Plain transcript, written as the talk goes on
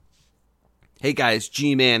Hey guys,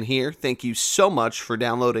 G-Man here. Thank you so much for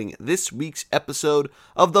downloading this week's episode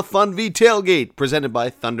of the Funvee Tailgate, presented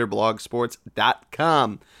by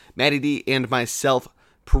ThunderblogSports.com. Matty D and myself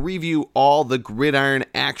preview all the Gridiron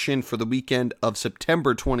action for the weekend of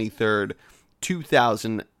September 23rd,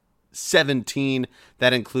 2017.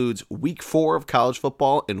 That includes Week 4 of college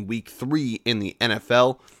football and Week 3 in the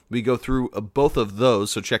NFL. We go through both of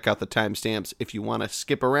those, so check out the timestamps if you want to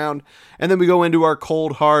skip around. And then we go into our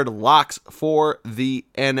cold, hard locks for the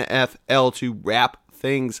NFL to wrap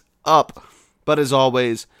things up. But as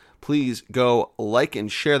always, please go like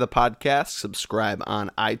and share the podcast, subscribe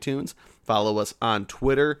on iTunes, follow us on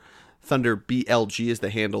Twitter. ThunderBLG is the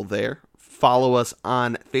handle there. Follow us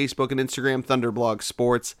on Facebook and Instagram. Thunderblog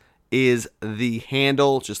Sports is the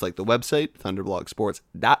handle, just like the website,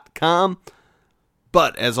 thunderblogsports.com.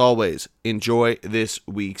 But, as always, enjoy this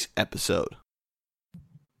week's episode.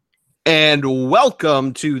 And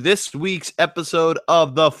welcome to this week's episode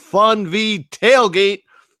of the Funvee Tailgate,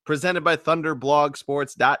 presented by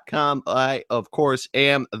ThunderblogSports.com. I, of course,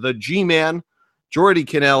 am the G-Man, Jordy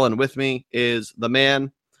Cannell, and with me is the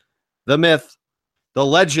man, the myth, the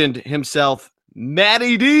legend himself,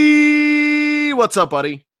 Matty D. What's up,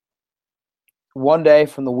 buddy? One day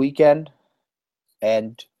from the weekend,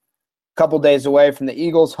 and couple days away from the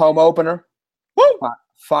Eagles' home opener. Woo!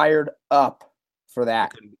 Fired up for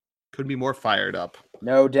that. Couldn't be more fired up.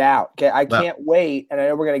 No doubt. I can't wait, and I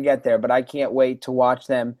know we're going to get there, but I can't wait to watch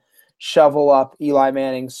them shovel up Eli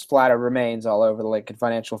Manning's splattered remains all over the Lincoln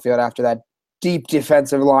Financial Field after that deep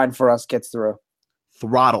defensive line for us gets through.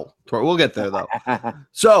 Throttle. We'll get there, though.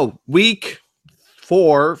 So, Week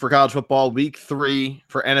 4 for college football, Week 3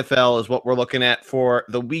 for NFL is what we're looking at for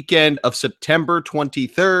the weekend of September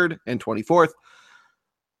 23rd and 24th.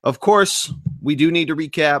 Of course, we do need to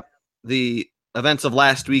recap the events of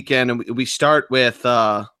last weekend, and we start with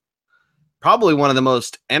probably one of the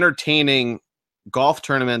most entertaining golf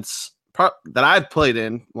tournaments that I've played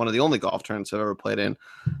in, one of the only golf tournaments I've ever played in,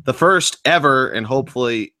 the first ever and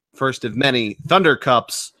hopefully first of many Thunder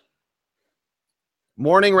Cups.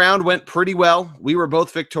 Morning round went pretty well. We were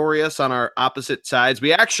both victorious on our opposite sides. So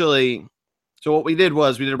what we did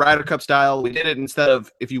was we did Ryder Cup style. We did it instead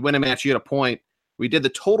of if you win a match, you get a point. We did the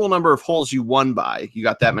total number of holes you won by. You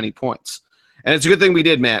got that many points. And it's a good thing we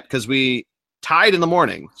did, Matt, because we tied in the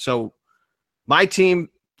morning. So my team,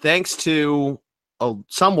 thanks to a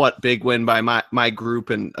somewhat big win by my group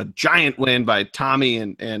and a giant win by Tommy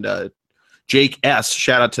and Jake S.,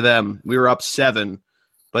 shout out to them. We were up 7.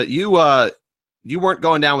 But you weren't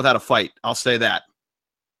going down without a fight. I'll say that.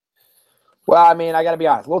 Well, I mean, I got to be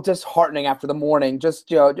honest, a little disheartening after the morning. Just,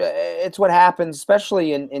 it's what happens,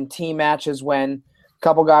 especially in team matches when a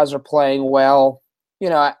couple guys are playing well. It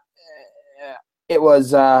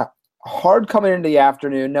was hard coming into the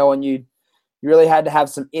afternoon knowing you really had to have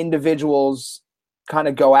some individuals kind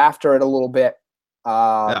of go after it a little bit.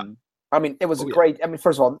 Yeah. I mean, it was great. I mean,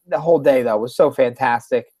 first of all, the whole day, though, was so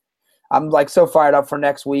fantastic. I'm so fired up for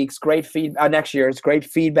next year's great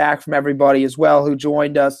feedback from everybody as well who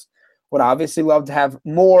joined us. Would obviously love to have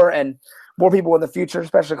more people in the future,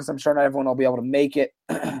 especially because I'm sure not everyone will be able to make it.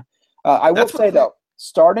 I will say though,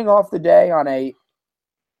 starting off the day on a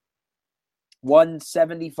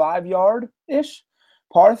 175-yard-ish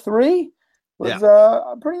par 3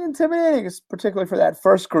 was pretty intimidating, particularly for that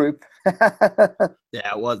first group.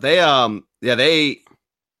 Yeah, well,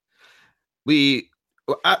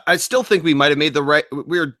 I still think we might have made the right.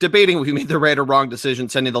 We were debating if we made the right or wrong decision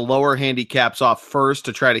sending the lower handicaps off first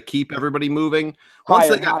to try to keep everybody moving. Once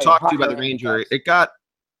they got talked to by the ranger, it got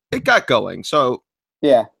going. So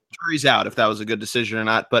yeah, jury's out if that was a good decision or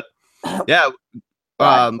not. But yeah,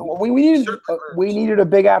 we needed a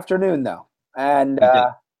big afternoon though, and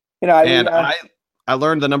I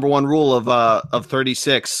learned the number one rule of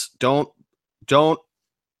 36. Don't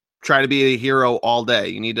try to be a hero all day.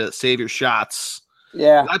 You need to save your shots.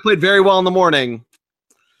 Yeah, I played very well in the morning.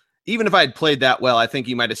 Even if I had played that well, I think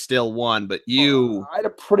you might have still won. But I had a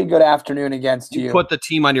pretty good afternoon against you. You put the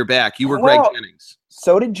team on your back. You were Greg Jennings.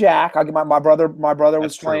 So did Jack. My brother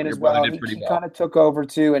was playing as well. He kind of took over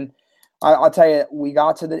too. And I'll tell you, we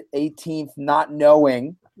got to the 18th not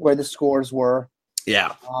knowing where the scores were.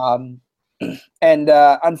 Yeah. And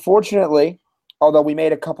unfortunately, although we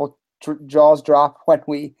made a couple jaws drop when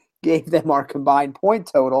we gave them our combined point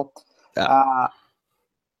total,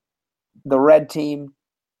 the red team,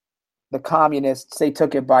 the communists, they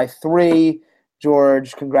took it by 3.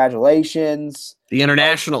 George, congratulations. The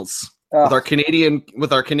internationals with our Canadian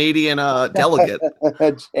delegate.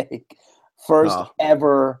 Jake, first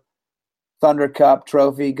ever Thunder Cup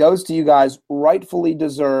trophy goes to you guys, rightfully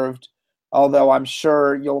deserved. although I'm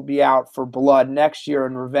sure you'll be out for blood next year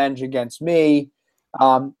in revenge against me,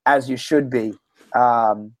 as you should be.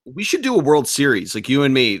 We should do a World Series, like you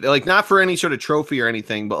and me, like not for any sort of trophy or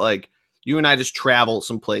anything, but like you and I just travel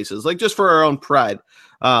some places, like just for our own pride.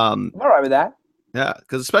 I'm all right with that. Yeah,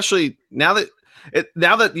 because especially now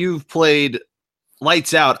that you've played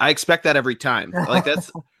Lights Out, I expect that every time. Like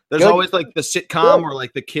there's always like the sitcom or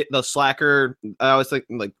like the slacker. I always think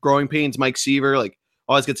like Growing Pains, Mike Seaver, like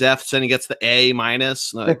always gets F's, then he gets the A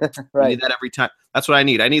minus. Like, right. I need that every time. That's what I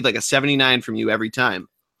need. I need like a 79 from you every time.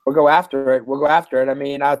 We'll go after it. I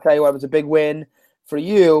mean, I'll tell you what, it was a big win for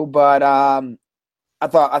you, but I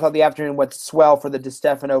thought the afternoon went swell for the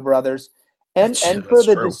DiStefano brothers, and for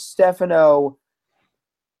the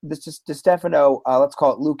DiStefano, let's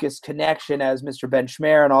call it Lucas connection, as Mr. Ben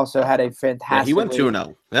Schmerin also had a fantastic. Yeah, he went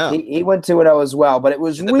 2-0. Yeah, he went 2-0 as well. But it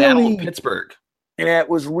was really Battle of Pittsburgh. Yeah, it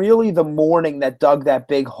was really the morning that dug that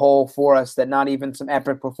big hole for us. That not even some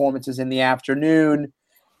epic performances in the afternoon,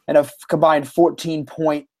 and a combined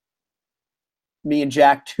 14-point. Me and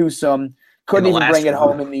Jack Twosome couldn't even bring it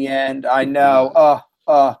home in the end. I know.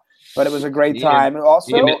 But it was a great time. And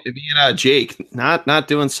also, me and Jake not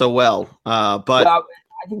doing so well. But well,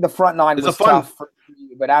 I think the front nine was tough for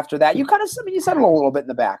you. But after that, you kind of you settled a little bit in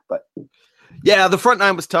the back. But yeah, the front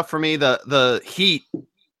nine was tough for me. The Heat,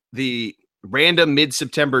 the random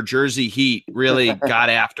mid-September Jersey Heat, really got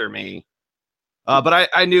after me. But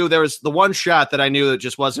I knew there was the one shot that I knew that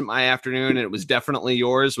just wasn't my afternoon, and it was definitely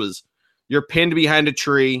yours. Was you're pinned behind a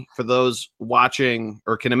tree. For those watching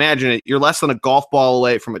or can imagine it, you're less than a golf ball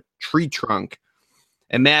away from a tree trunk.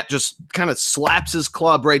 And Matt just kind of slaps his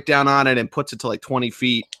club right down on it and puts it to like 20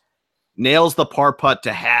 feet, nails the par putt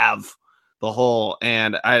to have the hole.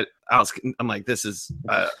 And I'm like, this is,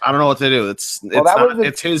 I don't know what to do.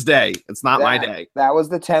 It's his day. It's not my day. That was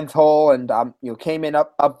the 10th hole. And came in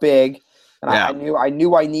up big. And yeah. I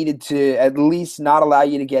knew I needed to at least not allow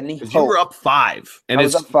you to get any hope. You were up 5. And I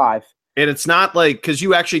was up 5. And it's not like, because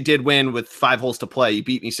you actually did win with 5 holes to play. You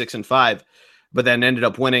beat me 6 and 5, but then ended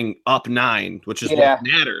up winning up 9, which is what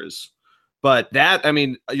matters. But that, I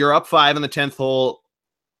mean, you're up 5 in the 10th hole.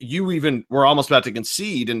 You even were almost about to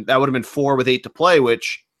concede, and that would have been 4 with 8 to play,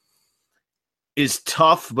 which is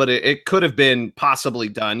tough, but it could have been possibly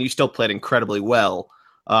done. You still played incredibly well.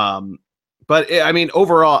 But I mean,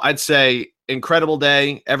 overall, I'd say incredible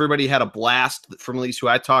day. Everybody had a blast, from at least who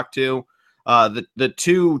I talked to. The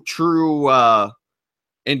 2 true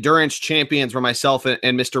endurance champions were myself and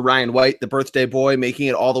Mr. Ryan White, the birthday boy, making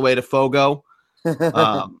it all the way to Fogo,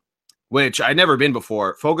 which I'd never been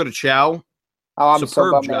before. Fogo de Chao. Oh, I'm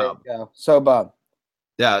superb job. So bummed.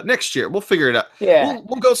 Yeah, next year we'll figure it out. Yeah,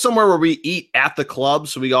 we'll go somewhere where we eat at the club,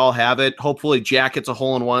 so we all have it. Hopefully, Jack gets a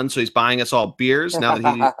hole-in-one, so he's buying us all beers. Now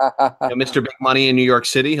that he's Mr. Big Money in New York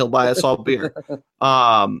City, he'll buy us all beer.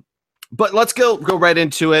 But let's go right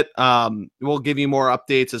into it. We'll give you more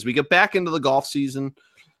updates as we get back into the golf season.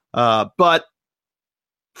 But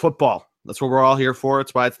football, that's what we're all here for.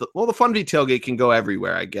 It's why the Funvee tailgate can go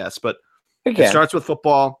everywhere, I guess. But it starts with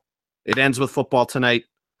football. It ends with football tonight.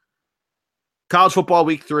 College football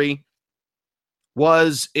week 3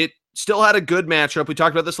 it still had a good matchup. We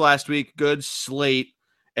talked about this last week. Good slate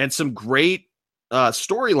and some great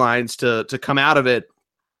storylines to come out of it.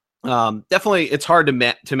 Definitely, it's hard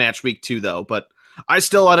to match week 2 though. But I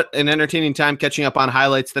still had an entertaining time catching up on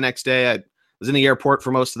highlights the next day. I was in the airport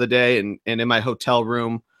for most of the day and in my hotel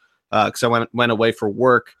room because I went away for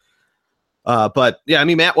work. But yeah, I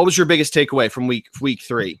mean, Matt, what was your biggest takeaway from week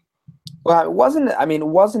 3? Well, it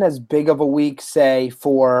wasn't as big of a week, say,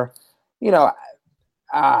 for, for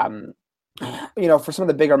some of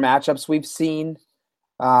the bigger matchups we've seen.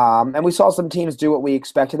 And we saw some teams do what we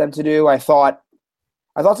expected them to do. I thought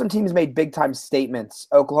some teams made big-time statements.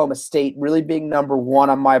 Oklahoma State really being number 1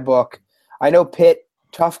 on my book. I know Pitt,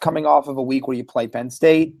 tough coming off of a week where you play Penn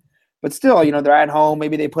State. But still, they're at home.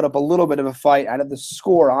 Maybe they put up a little bit of a fight. Out of the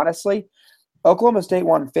score, honestly, Oklahoma State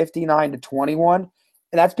won 59-21.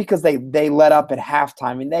 And that's because they let up at halftime.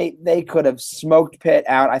 I mean, they could have smoked Pitt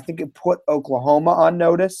out. I think it put Oklahoma on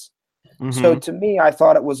notice. Mm-hmm. So to me, I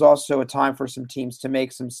thought it was also a time for some teams to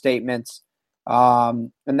make some statements.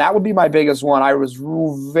 And that would be my biggest one. I was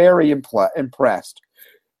very impressed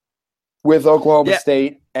with Oklahoma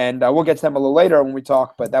State. And we'll get to them a little later when we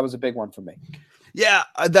talk, but that was a big one for me. Yeah,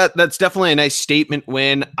 that's definitely a nice statement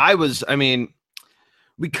win. We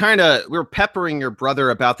were peppering your brother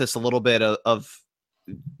about this a little bit of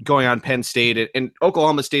going on Penn State and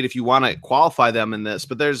Oklahoma State if you want to qualify them in this,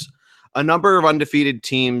 but there's a number of undefeated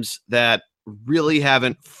teams that really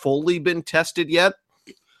haven't fully been tested yet,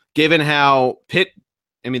 given how Pitt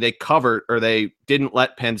I mean, they covered, or they didn't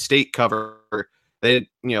let Penn State cover. They,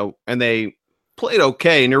 and they played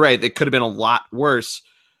okay. And you're right, it could have been a lot worse.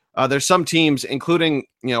 There's some teams, including,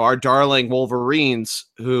 our darling Wolverines,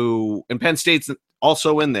 who, and Penn State's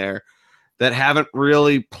also in there, that haven't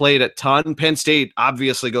really played a ton. Penn State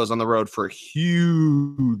obviously goes on the road for a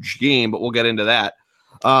huge game, but we'll get into that.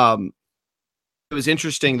 It was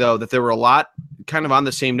interesting, though, that there were a lot, kind of on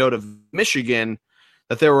the same note of Michigan,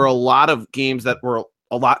 that there were a lot of games that were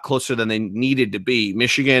a lot closer than they needed to be.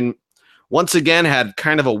 Michigan, once again, had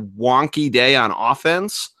kind of a wonky day on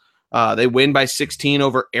offense. They win by 16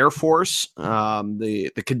 over Air Force.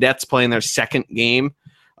 The Cadets playing their second game.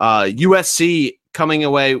 USC coming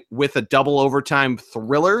away with a double overtime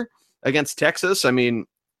thriller against Texas. I mean,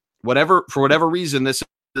 for whatever reason, this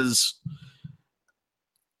is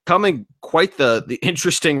coming quite the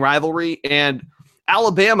interesting rivalry. And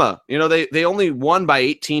Alabama, they only won by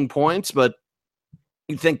 18 points, but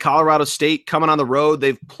you think Colorado State coming on the road,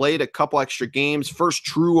 they've played a couple extra games, first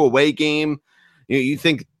true away game. You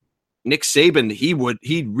think Nick Saban,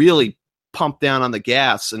 he'd really pump down on the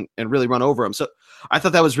gas and really run over him. So I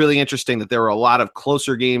thought that was really interesting, that there were a lot of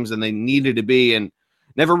closer games than they needed to be, and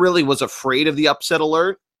never really was afraid of the upset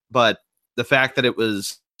alert. But the fact that it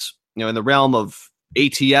was, in the realm of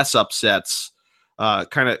ATS upsets,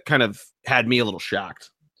 kind of had me a little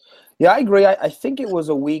shocked. Yeah, I agree. I think it was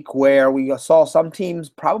a week where we saw some teams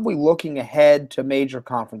probably looking ahead to major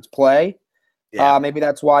conference play. Yeah. Maybe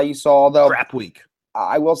that's why you saw, though. Crap week.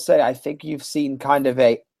 I will say, I think you've seen kind of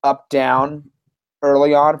a up-down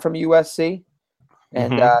early on from USC.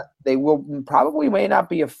 And they may not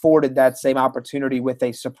be afforded that same opportunity with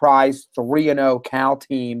a surprise 3-0 Cal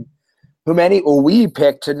team, who we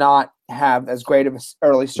picked to not have as great of an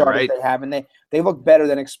early start as they have, and they look better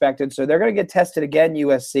than expected. So they're going to get tested again,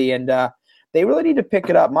 USC, and they really need to pick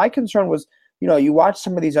it up. My concern was, you watch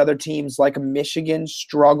some of these other teams like Michigan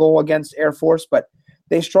struggle against Air Force, but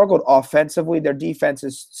they struggled offensively. Their defense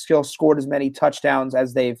has still scored as many touchdowns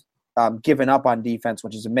as they've given up on defense,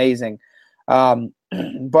 which is amazing.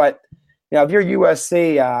 But if you're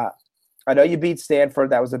USC, I know you beat Stanford.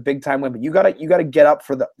 That was a big time win, but you got to get up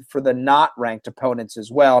for the not ranked opponents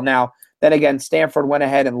as well. Now, then again, Stanford went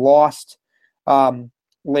ahead and lost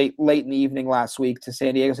late in the evening last week to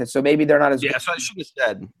San Diego State. So maybe they're not as good. So I should have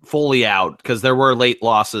said fully out, because there were late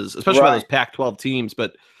losses, especially by those Pac-12 teams.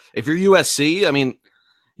 But if you're USC, I mean,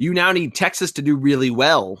 you now need Texas to do really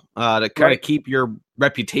well to kind of keep your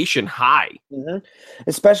reputation high,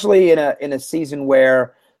 especially in a season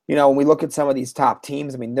where, when we look at some of these top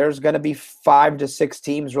teams, I mean, there's going to be 5 to 6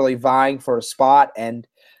 teams really vying for a spot. And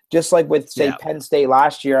just like with, say, Penn State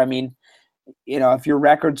last year, I mean, if your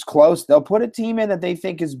record's close, they'll put a team in that they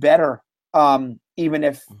think is better, even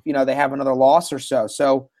if, they have another loss or so.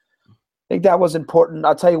 So I think that was important.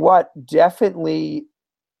 I'll tell you what, definitely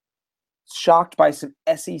shocked by some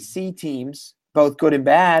SEC teams, both good and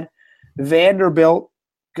bad. Vanderbilt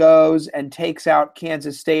goes and takes out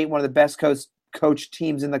Kansas State, one of the best coach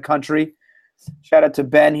teams in the country. Shout out to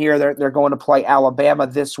Ben here. They're going to play Alabama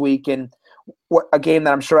this week, and a game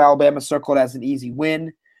that I'm sure Alabama circled as an easy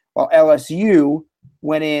win, while LSU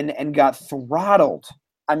went in and got throttled.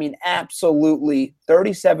 I mean, absolutely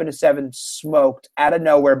 37-7 smoked out of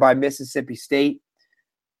nowhere by Mississippi State,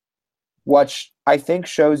 which I think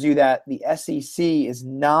shows you that the SEC is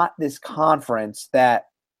not this conference that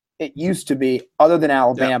it used to be, other than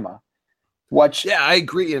Alabama. I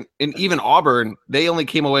agree. And even Auburn, they only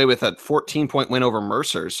came away with a 14-point win over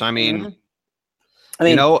Mercer. So, I mean,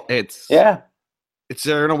 it's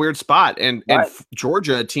they're in a weird spot. And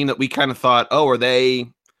Georgia, a team that we kind of thought,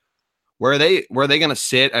 where are they going to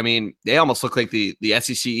sit? I mean, they almost look like the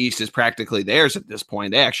SEC East is practically theirs at this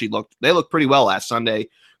point. They looked pretty well last Sunday.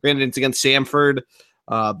 Granted, it's against Samford,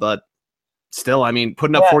 but still, I mean,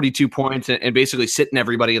 putting up 42 points and basically sitting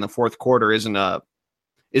everybody in the fourth quarter isn't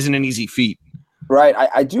an easy feat. Right.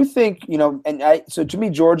 I do think, so to me,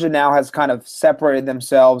 Georgia now has kind of separated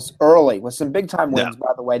themselves early with some big-time wins,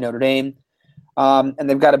 by the way, Notre Dame. And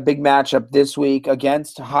they've got a big matchup this week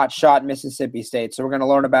against hotshot Mississippi State. So we're going to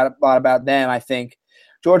learn a lot about them, I think.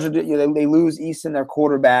 Georgia, they lose Easton, their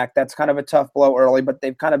quarterback. That's kind of a tough blow early, but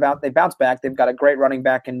they bounce back. They've got a great running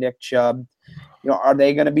back in Nick Chubb. Are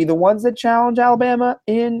they going to be the ones that challenge Alabama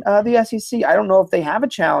in the SEC? I don't know if they have a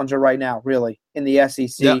challenger right now, really, in the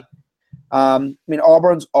SEC. Yeah. I mean,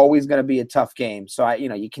 Auburn's always going to be a tough game, so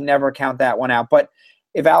you can never count that one out. But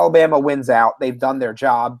if Alabama wins out, they've done their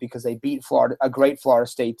job because they beat a great Florida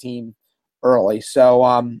State team early. So,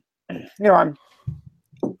 I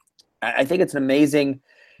think it's an amazing.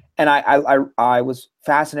 And I was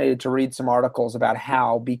fascinated to read some articles about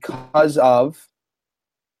how, because of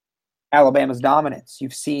Alabama's dominance.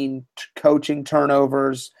 You've seen coaching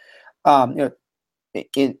turnovers,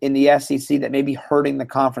 in the SEC that may be hurting the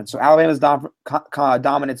conference. So Alabama's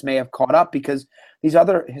dominance may have caught up because these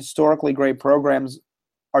other historically great programs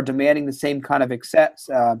are demanding the same kind of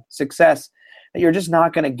success that you're just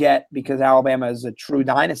not going to get because Alabama is a true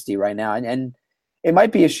dynasty right now. And it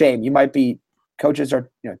might be a shame. You might be coaches are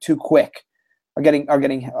too quick, are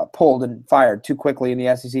getting pulled and fired too quickly in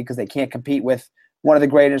the SEC because they can't compete with one of the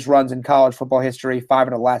greatest runs in college football history, 5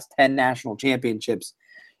 of the last 10 national championships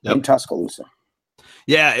in Tuscaloosa.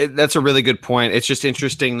 Yeah, that's a really good point. It's just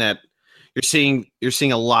interesting that you're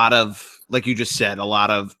seeing a lot of, like you just said, a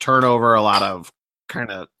lot of turnover, a lot of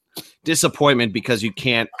kind of disappointment because you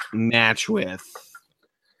can't match with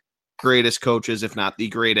greatest coaches, if not the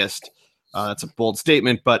greatest. That's a bold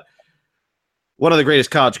statement, but one of the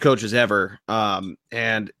greatest college coaches ever.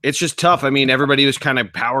 And it's just tough. I mean, everybody was kind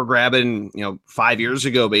of power grabbing, 5 years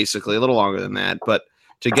ago, basically, a little longer than that, but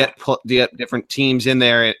to get different teams in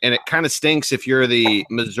there. And it kind of stinks if you're the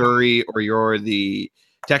Missouri or you're the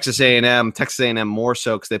Texas A&M more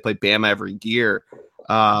so because they play Bama every year,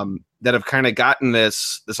 that have kind of gotten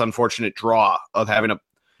this unfortunate draw of having to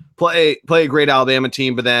play a great Alabama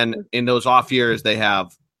team. But then in those off years, they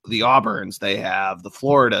have the Auburns, they have the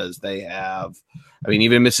Floridas, they have,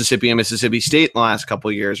 even Mississippi and Mississippi State in the last couple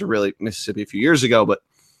of years, or really Mississippi a few years ago. But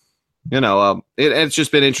it's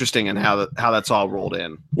just been interesting in how that's all rolled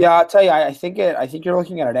in. Yeah, I'll tell you, I think you're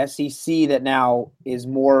looking at an SEC that now is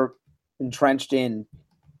more entrenched in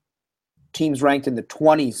teams ranked in the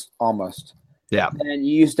 20s almost. Yeah. And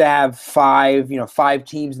you used to have five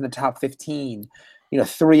teams in the top 15,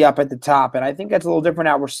 3 up at the top. And I think that's a little different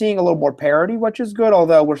now. We're seeing a little more parity, which is good,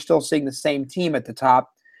 although we're still seeing the same team at the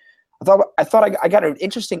top. I thought I got an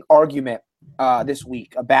interesting argument this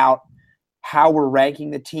week about how we're ranking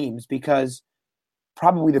the teams, because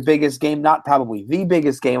probably the biggest game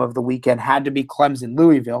of the weekend had to be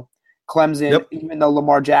Clemson-Louisville. Clemson, even though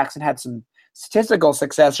Lamar Jackson had some statistical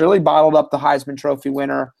success, really bottled up the Heisman Trophy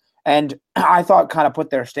winner, and I thought kind of put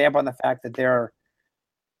their stamp on the fact that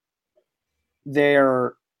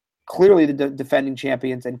they're clearly the defending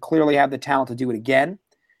champions and clearly have the talent to do it again,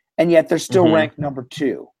 and yet they're still ranked number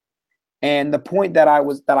 2. And the point that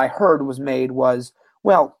I heard was made was,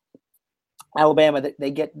 well, Alabama,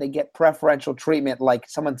 they get preferential treatment, like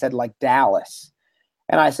someone said, like Dallas.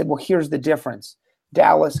 And I said, well, here's the difference.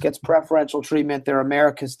 Dallas gets preferential treatment. They're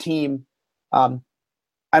America's team. I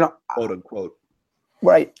don't quote unquote.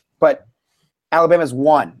 Right. But Alabama's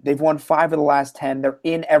won. They've won 5 of the last 10. They're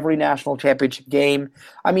in every national championship game.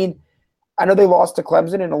 I know they lost to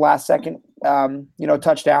Clemson in the last second,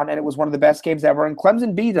 touchdown, and it was one of the best games ever. And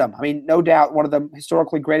Clemson beat them. No doubt one of the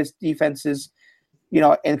historically greatest defenses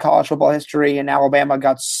in college football history, and Alabama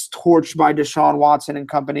got torched by Deshaun Watson and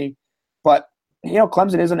company. But,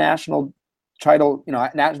 Clemson is a national title,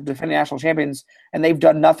 defending national champions, and they've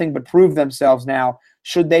done nothing but prove themselves now.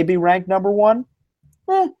 Should they be ranked number 1?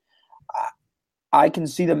 I can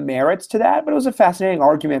see the merits to that, but it was a fascinating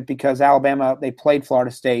argument because Alabama, they played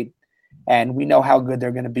Florida State, and we know how good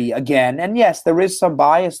they're going to be again. And, yes, there is some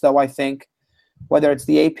bias, though, I think, whether it's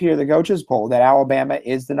the AP or the coaches poll, that Alabama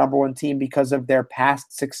is the number 1 team because of their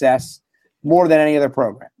past success more than any other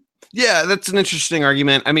program. Yeah, that's an interesting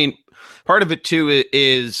argument. Part of it, too,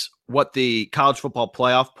 is what the college football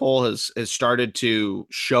playoff poll has started to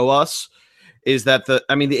show us is that the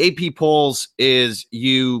AP polls is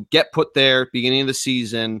you get put there beginning of the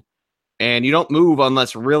season and you don't move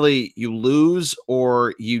unless really you lose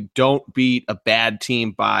or you don't beat a bad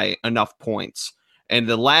team by enough points. And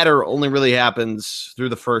the latter only really happens through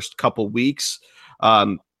the first couple weeks.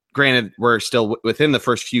 Granted, we're still within the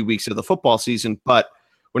first few weeks of the football season, but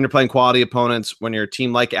when you're playing quality opponents, when you're a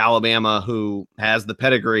team like Alabama who has the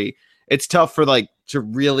pedigree, it's tough for to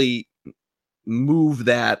really move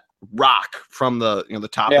that rock from the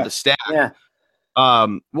top of the stack. Yeah.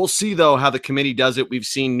 We'll see though how the committee does it. We've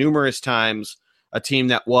seen numerous times a team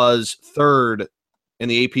that was third in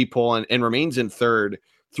the AP poll and remains in third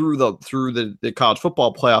through the college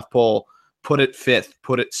football playoff poll, put it 5th,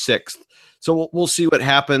 put it 6th. So we'll see what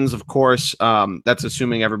happens. Of course, that's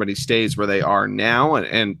assuming everybody stays where they are now.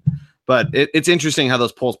 But it's interesting how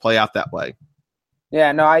those polls play out that way.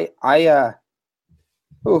 Yeah, no,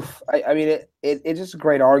 it's just a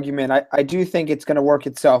great argument. I do think it's going to work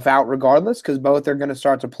itself out regardless because both are going to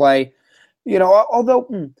start to play.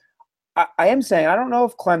 Although I am saying I don't know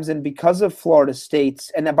if Clemson, because of Florida State's,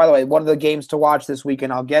 and then, by the way, one of the games to watch this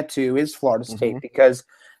weekend I'll get to is Florida State because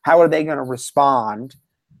how are they going to respond?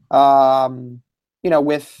 With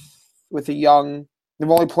a young, they've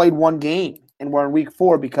only played 1 game and we're in week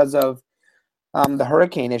 4 because of the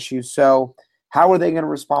hurricane issue. So how are they going to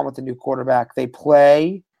respond with the new quarterback? They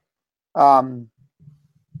play North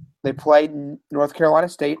Carolina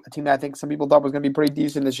State, a team that I think some people thought was going to be pretty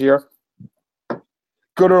decent this year.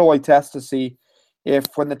 Good early test to see if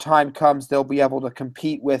when the time comes they'll be able to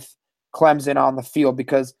compete with Clemson on the field,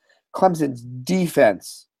 because Clemson's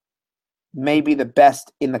defense may be the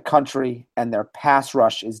best in the country and their pass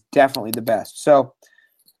rush is definitely the best. So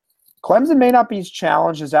Clemson may not be as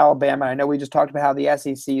challenged as Alabama. I know we just talked about how the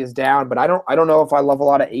SEC is down, but I don't know if I love a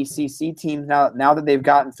lot of ACC teams now that they've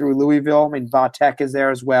gotten through Louisville. I mean, Vatek is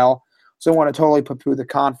there as well, so I want to totally poo-poo the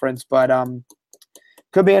conference, but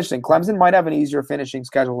could be interesting. Clemson might have an easier finishing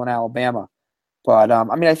schedule than Alabama, but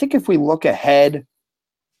I think if we look ahead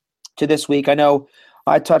to this week, I know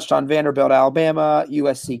I touched on Vanderbilt, Alabama,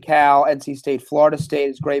 USC, Cal, NC State, Florida State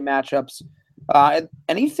is great matchups.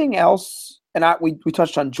 Anything else? And we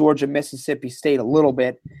touched on Georgia, Mississippi State a little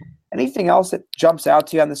bit. Anything else that jumps out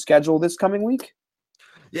to you on the schedule this coming week?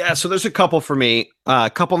 Yeah, so there's a couple for me. A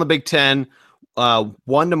couple in the Big Ten.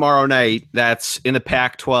 One tomorrow night that's in the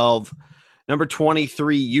Pac-12. Number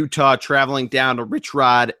 23, Utah, traveling down to Rich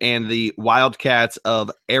Rod and the Wildcats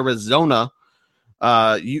of Arizona.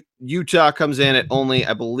 Utah comes in at only,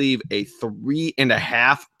 I believe, a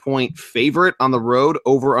 3.5-point favorite on the road,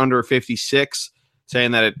 over under 56,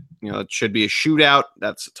 saying that it should be a shootout.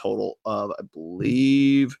 That's a total of, I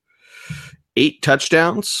believe, 8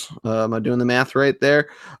 touchdowns. Am I doing the math right there?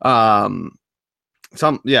 But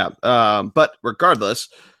regardless,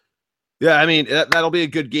 that'll be a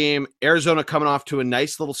good game. Arizona coming off to a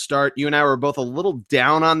nice little start. You and I were both a little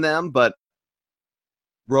down on them, but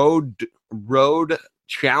road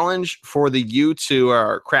challenge for the Utes, who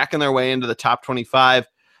are cracking their way into the top 25.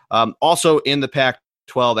 Also in the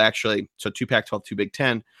Pac-12, actually, so 2 Pac-12, 2 Big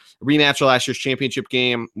Ten. Rematch of last year's championship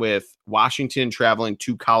game with Washington traveling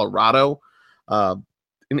to Colorado. An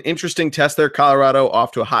interesting test there. Colorado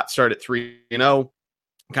off to a hot start at 3-0.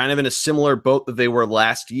 Kind of in a similar boat that they were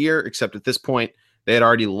last year, except at this point they had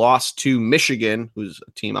already lost to Michigan, who's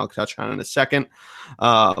a team I'll touch on in a second.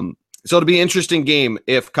 So it'll be an interesting game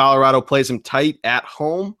if Colorado plays them tight at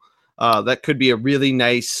home. That could be a really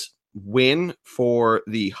nice win for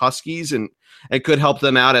the Huskies, and it could help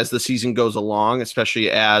them out as the season goes along,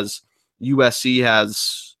 especially as USC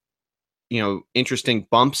has, interesting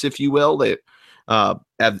bumps, if you will. They,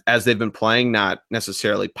 as they've been playing, not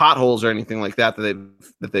necessarily potholes or anything like that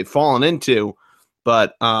they've fallen into.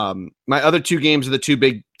 But my other 2 games are the 2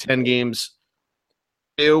 Big Ten games.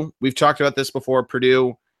 We've talked about this before.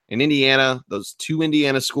 Purdue and Indiana, those 2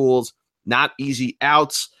 Indiana schools, not easy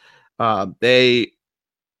outs. They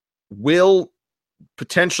will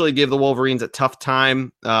potentially give the Wolverines a tough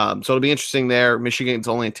time. So it'll be interesting there. Michigan's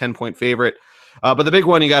only a 10-point favorite. But the big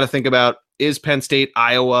one you got to think about is Penn State,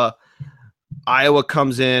 Iowa. Iowa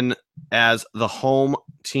comes in as the home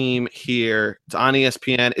team here. It's on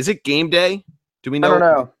ESPN. Is it game day? Do we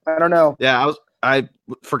know? I don't know. Yeah, I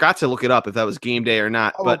forgot to look it up if that was game day or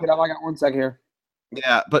not. I'll look it up. I got 1 second here.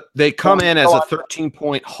 Yeah, but they come in as a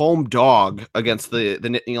 13-point home dog against the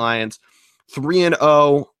Nittany Lions.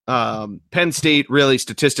 3-0. Penn State really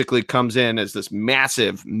statistically comes in as this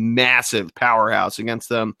massive, massive powerhouse against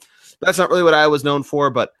them. That's not really what I was known for,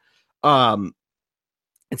 but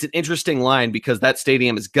it's an interesting line because that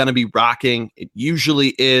stadium is going to be rocking. It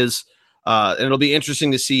usually is. And it'll be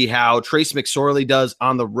interesting to see how Trace McSorley does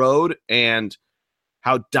on the road and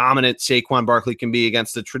how dominant Saquon Barkley can be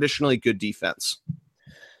against a traditionally good defense.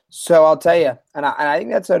 So I'll tell you, and I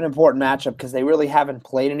think that's an important matchup because they really haven't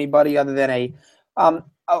played anybody other than a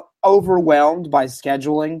overwhelmed by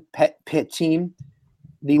scheduling Pitt team.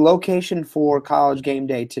 The location for College Game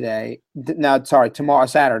Day tomorrow,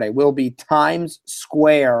 Saturday, will be Times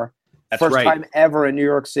Square. That's first right. time ever in New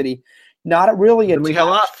York City. Not really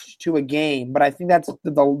attached to a game, but I think that's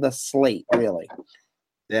the slate, really.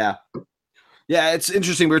 Yeah. Yeah, it's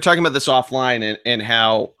interesting. We were talking about this offline and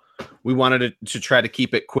how we wanted to try to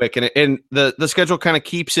keep it quick. And the schedule kind of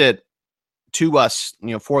keeps it to us,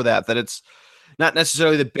 for that it's not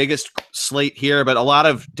necessarily the biggest slate here, but a lot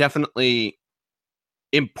of definitely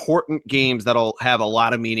important games that'll have a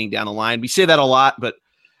lot of meaning down the line. We say that a lot, but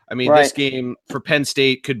I mean, This game for Penn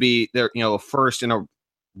State could be their, a first in a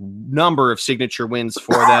number of signature wins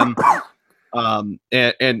for them.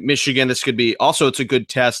 And Michigan, this could be also, it's a good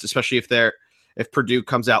test, especially if Purdue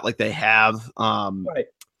comes out like they have, a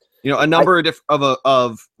number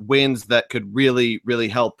of wins that could really, really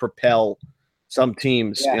help propel some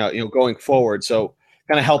teams, going forward. So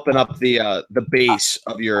kind of helping up the base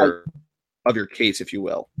of your case, if you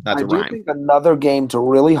will. That's a rhyme. I think another game to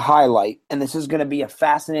really highlight, and this is going to be a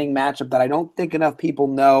fascinating matchup that I don't think enough people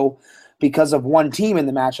know because of one team in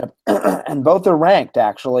the matchup, and both are ranked.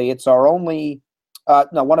 Actually, it's our only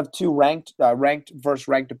one of two ranked versus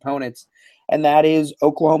ranked opponents, and that is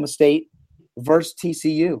Oklahoma State versus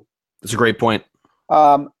TCU. That's a great point.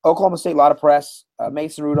 Oklahoma State, a lot of press.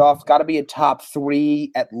 Mason Rudolph got to be a top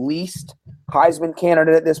 3 at least Heisman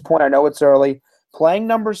candidate at this point. I know it's early. Playing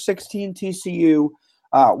number 16 TCU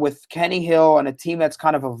with Kenny Hill and a team that's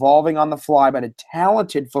kind of evolving on the fly, but a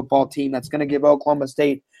talented football team that's going to give Oklahoma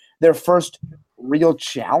State their first real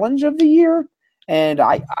challenge of the year. And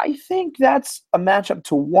I think that's a matchup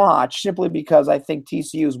to watch simply because I think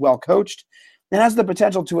TCU is well coached and has the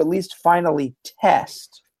potential to at least finally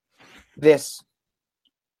test this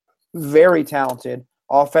very talented,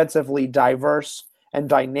 offensively diverse, and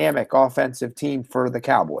dynamic offensive team for the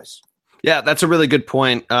Cowboys. Yeah, that's a really good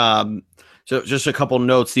point. So just a couple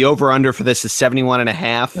notes. The over-under for this is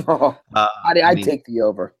 71.5. I'd take the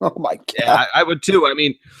over. Oh, my God. Yeah, I would too. I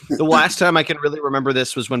mean, the last time I can really remember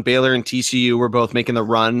this was when Baylor and TCU were both making the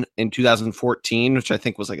run in 2014, which I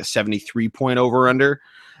think was like a 73-point over-under.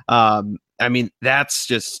 I mean, that's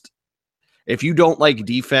just – if you don't like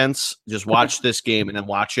defense, just watch this game and then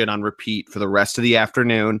watch it on repeat for the rest of the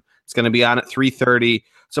afternoon. It's going to be on at 3:30.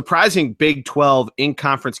 Surprising Big 12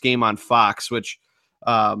 in-conference game on Fox, which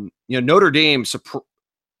Notre Dame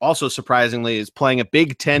also surprisingly is playing a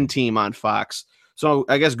Big 10 team on Fox. So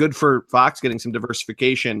I guess good for Fox getting some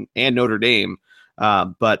diversification and Notre Dame.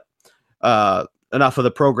 But enough of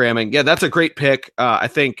the programming. Yeah, that's a great pick. I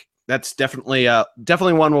think that's definitely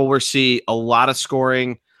one where we'll see a lot of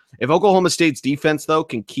scoring. If Oklahoma State's defense, though,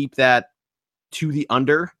 can keep that to the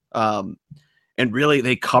under, and really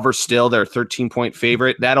they cover still, they're a 13-point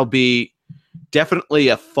favorite, that'll be definitely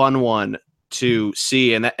a fun one to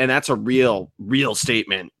see, and that's a real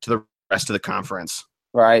statement to the rest of the conference.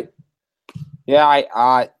 Right.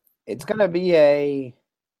 Yeah, it's going to be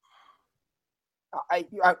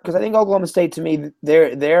because I think Oklahoma State, to me,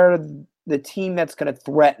 they're the team that's going to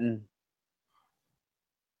threaten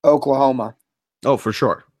Oklahoma. Oh, for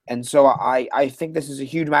sure. And so I think this is a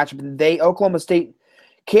huge matchup. Oklahoma State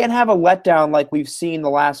can't have a letdown like we've seen the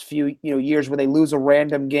last few years where they lose a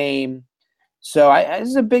random game. So this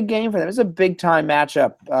is a big game for them. It's a big time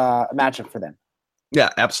matchup for them. Yeah,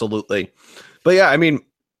 absolutely. But yeah, I mean,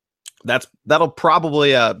 that'll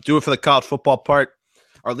probably do it for the college football part.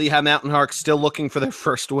 Our Lehigh Mountain Hawks still looking for their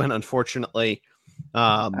first win, unfortunately.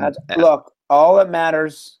 Look, all that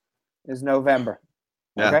matters is November.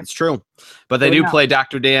 Yeah, okay? It's true. But they do play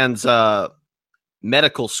Dr. Dan's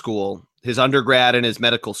medical school, his undergrad and his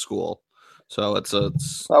medical school. So it's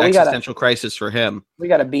existential crisis for him. We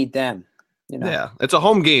got to beat them. Yeah, it's a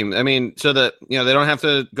home game. I mean, so that they don't have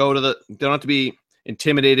to they don't have to be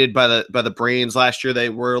intimidated by the Brains. Last year they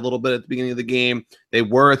were a little bit at the beginning of the game. They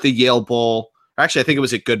were at the Yale Bowl. Actually, I think it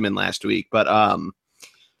was at Goodman last week. But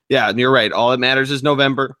yeah, and you're right. All that matters is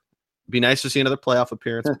November. Be nice to see another playoff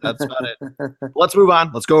appearance, but that's about it. Let's move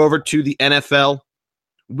on. Let's go over to the NFL.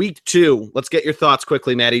 Week 2. Let's get your thoughts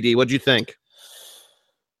quickly, Matty D. What'd you think?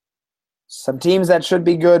 Some teams that should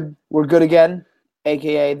be good were good again,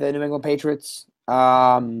 a.k.a. the New England Patriots.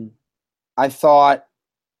 I thought,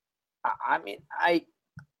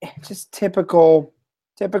 just typical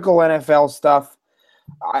NFL stuff.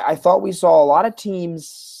 I thought we saw a lot of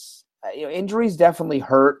teams, injuries definitely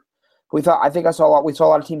hurt. We saw a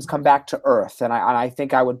lot of teams come back to earth, and I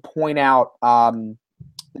think I would point out the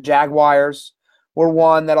Jaguars were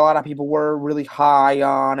one that a lot of people were really high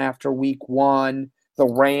on after week 1. The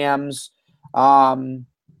Rams, so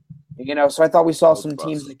I thought we saw some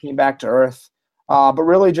teams that came back to earth, but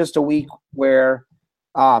really just a week where,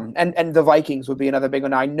 and the Vikings would be another big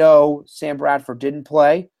one. I know Sam Bradford didn't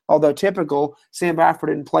play, although typical, Sam Bradford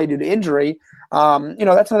didn't play due to injury.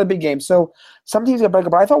 That's another big game. So some teams got better,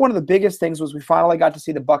 but I thought one of the biggest things was we finally got to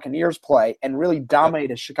see the Buccaneers play and really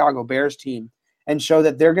dominate a Chicago Bears team and show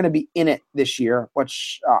that they're going to be in it this year,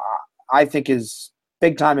 which I think is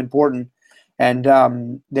big time important. And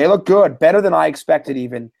they look good, better than I expected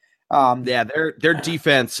even. Their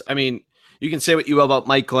defense, I mean, you can say what you will about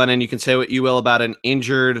Mike Glennon. You can say what you will about an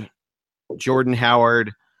injured Jordan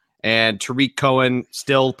Howard and Tariq Cohen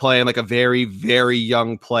still playing like a very, very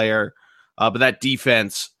young player. But that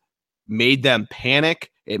defense made them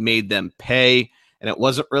panic. It made them pay. And it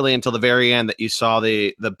wasn't really until the very end that you saw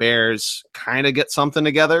the Bears kind of get something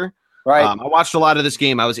together. Right. I watched a lot of this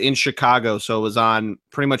game. I was in Chicago, so it was on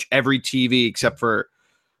pretty much every TV except for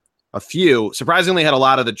a few. Surprisingly, had a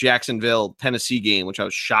lot of the Jacksonville, Tennessee game, which I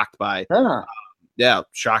was shocked by.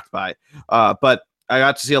 Shocked by. But I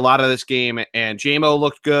got to see a lot of this game, and JMO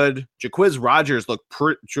looked good. Jaquiz Rogers looked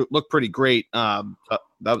pretty great.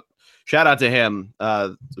 shout out to him.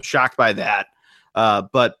 Shocked by that.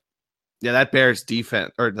 But yeah, that Bears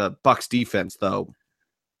defense or the Bucks defense though.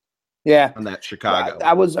 Yeah, on that Chicago.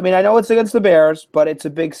 I know it's against the Bears, but it's a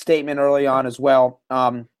big statement early on as well.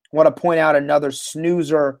 Want to point out another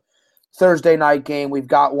snoozer Thursday night game. We've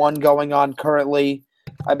got one going on currently.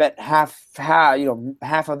 I bet half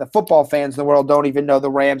of the football fans in the world don't even know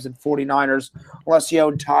the Rams and 49ers, unless you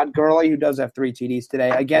own Todd Gurley, who does have 3 TDs today.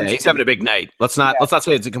 Against he's having a big night. Let's not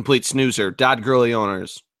say it's a complete snoozer. Todd Gurley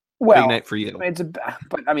owners, big night for you.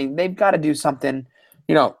 But they've got to do something.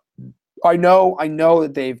 I know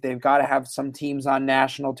that they've got to have some teams on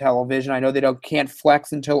national television. I know they can't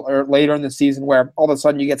flex until later in the season, where all of a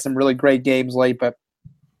sudden you get some really great games late. But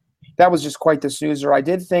that was just quite the snoozer. I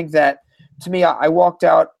did think that. To me, I walked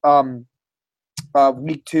out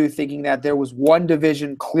week 2 thinking that there was one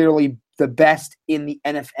division clearly the best in the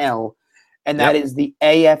NFL, and that is the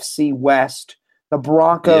AFC West. The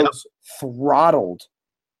Broncos throttled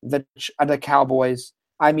the Cowboys.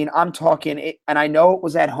 I mean, I'm talking it, and I know it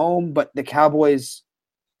was at home, but the Cowboys,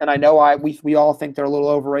 and I know we all think they're a little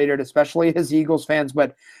overrated, especially as Eagles fans,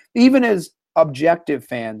 but even as objective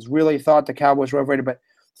fans really thought the Cowboys were overrated, but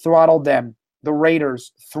throttled them. The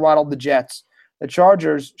Raiders throttled the Jets. The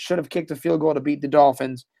Chargers should have kicked a field goal to beat the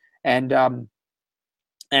Dolphins, and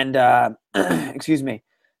excuse me,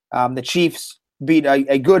 the Chiefs beat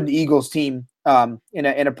a good Eagles team in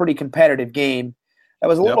a pretty competitive game. That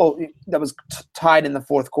was tied in the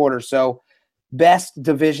fourth quarter. So best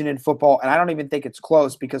division in football, and I don't even think it's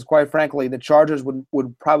close because, quite frankly, the Chargers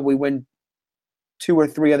would probably win 2 or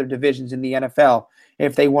 3 other divisions in the NFL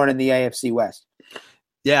if they weren't in the AFC West.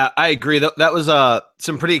 Yeah, I agree. That was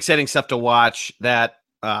some pretty exciting stuff to watch. That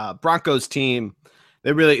Broncos team,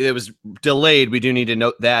 it was delayed. We do need to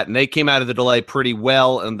note that, and they came out of the delay pretty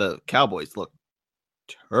well. And the Cowboys look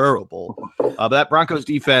terrible. But that Broncos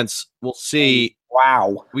defense, we'll see.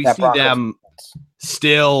 Wow, we see Broncos them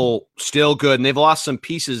still good, and they've lost some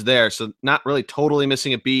pieces there, so not really totally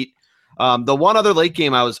missing a beat. The one other late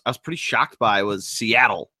game I was pretty shocked by was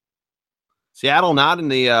Seattle. Seattle not in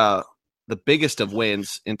the biggest of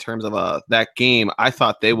wins in terms of that game. I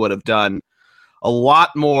thought they would have done a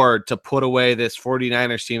lot more to put away this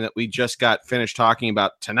 49ers team that we just got finished talking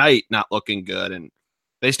about tonight, not looking good. And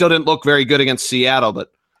they still didn't look very good against Seattle, but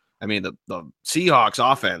I mean, the Seahawks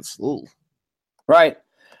offense. Ooh. Right.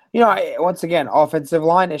 Once again, offensive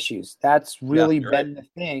line issues. That's really been the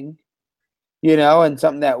thing, and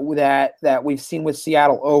something that we've seen with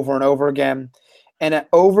Seattle over and over again, and an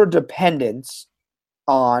over-dependence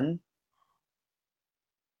on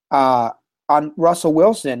Russell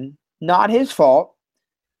Wilson, not his fault.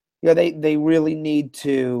 They really need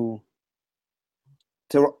to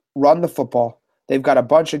run the football. They've got a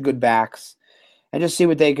bunch of good backs, and just see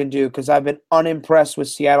what they can do, because I've been unimpressed with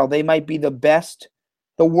Seattle. They might be the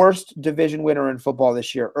worst division winner in football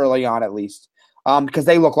this year, early on at least, because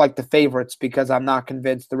they look like the favorites, because I'm not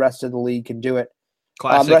convinced the rest of the league can do it.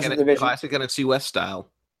 Classic NFC West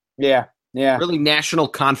style. Yeah. Yeah, really National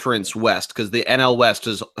Conference West, because the NL West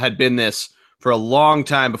had been this for a long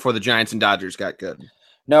time before the Giants and Dodgers got good.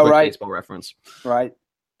 No, quick right. Baseball reference. Right.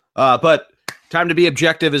 But time to be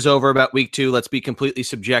objective is over about week 2. Let's be completely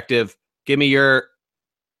subjective. Give me your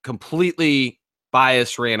completely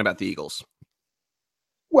biased rant about the Eagles.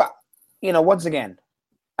 Well, once again,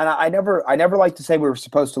 and I never like to say we were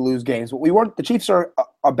supposed to lose games, but we weren't. The Chiefs are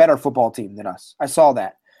a better football team than us. I saw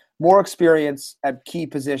that. More experience at key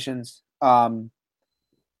positions. I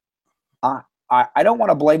don't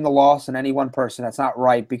want to blame the loss on any one person. That's not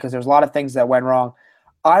right, because there's a lot of things that went wrong.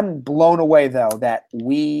 I'm blown away, though, that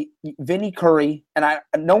Vinny Curry, and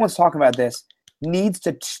no one's talking about this, needs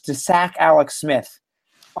to sack Alex Smith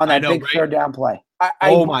on that big third down play.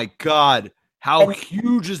 Oh my God. How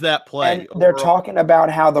huge is that play? And they're talking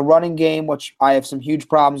about how the running game, which I have some huge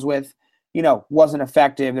problems with, wasn't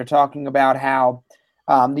effective. They're talking about how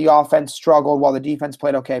the offense struggled while the defense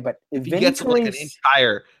played okay. But if he gets like an inch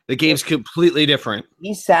higher, the game's completely different.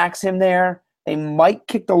 He sacks him there. They might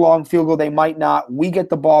kick the long field goal. They might not. We get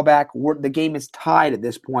the ball back. The game is tied at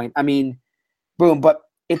this point. I mean, boom. But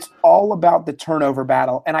it's all about the turnover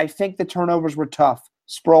battle. And I think the turnovers were tough.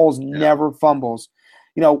 Sproles never fumbles.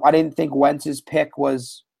 I didn't think Wentz's pick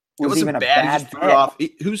was even a bad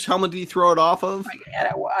pick. Whose helmet did he throw it off of?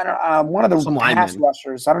 One of the pass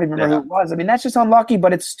rushers. I don't even remember who it was. I mean, that's just unlucky,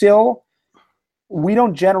 but it's still – we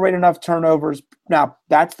don't generate enough turnovers. Now,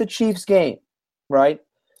 that's the Chiefs' game, right?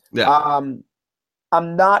 Yeah.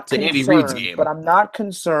 I'm not concerned, Andy Reid's game. But I'm not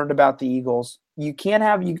concerned about the Eagles. You can't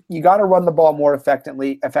have – you got to run the ball more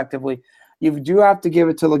effectively. You do have to give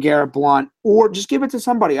it to LeGarrette Blount, or just give it to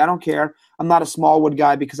somebody. I don't care. I'm not a Smallwood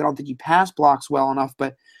guy because I don't think he pass blocks well enough.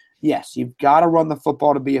 But yes, you've got to run the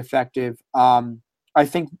football to be effective. I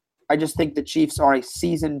just think the Chiefs are a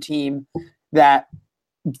seasoned team that,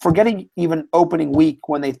 forgetting even opening week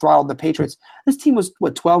when they throttled the Patriots, this team was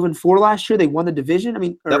 12-4 last year. They won the division.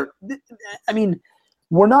 I mean,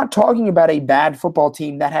 we're not talking about a bad football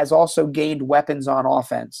team that has also gained weapons on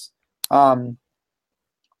offense.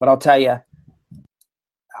 But I'll tell you,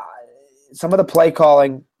 some of the play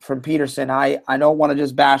calling from Peterson, I don't want to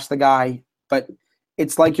just bash the guy, but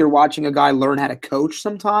it's like you're watching a guy learn how to coach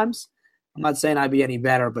sometimes. I'm not saying I'd be any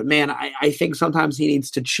better, but, man, I think sometimes he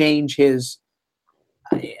needs to change his –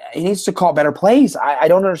 he needs to call better plays. I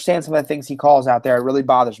don't understand some of the things he calls out there. It really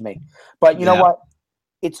bothers me. But you know what?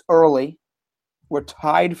 It's early. We're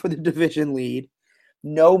tied for the division lead.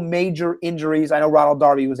 No major injuries. I know Ronald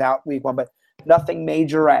Darby was out week 1, but nothing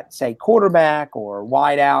major at, say, quarterback or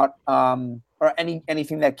wide out, or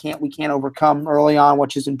anything that we can't overcome early on,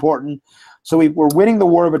 which is important. So we're winning the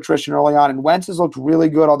war of attrition early on, and Wentz has looked really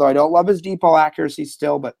good, although I don't love his deep ball accuracy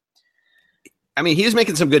still. But I mean, he's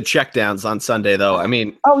making some good checkdowns on Sunday, though. I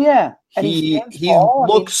mean, oh yeah, and he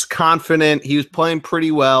looks confident. He was playing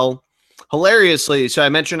pretty well. Hilariously, so I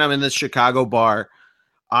mentioned I'm in this Chicago bar.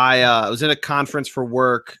 I was in a conference for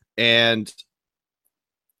work, and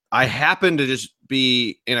I happened to just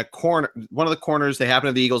be in a corner, one of the corners. They happened to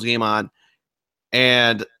have the Eagles game on,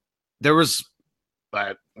 and there was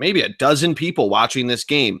maybe a dozen people watching this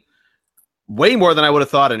game. Way more than I would have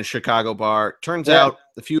thought in a Chicago bar. Turns out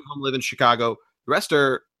a few of them live in Chicago. The rest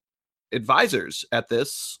are advisors at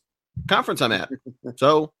this conference I'm at.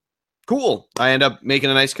 So cool. I end up making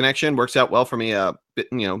a nice connection. Works out well for me a bit,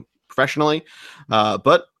 professionally.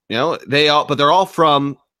 But they're all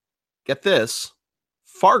from, get this,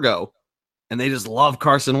 Fargo, and they just love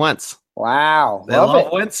Carson Wentz. Wow. They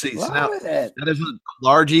love Wentzy. So now, that is a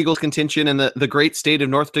large Eagles contingent in the great state of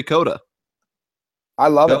North Dakota. I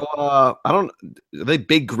love it. Are they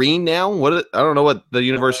Big Green now? I don't know what the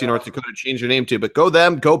University of North Dakota changed their name to, but go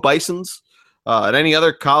them, go Bisons, and any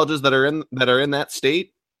other colleges that are in that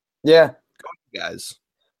state. Yeah, go guys.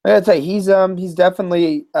 I gotta say, he's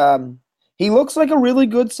definitely he looks like a really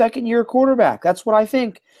good second-year quarterback. That's what I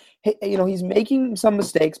think. He's making some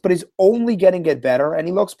mistakes, but he's only getting better, and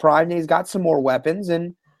he looks primed, and he's got some more weapons,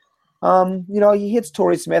 and he hits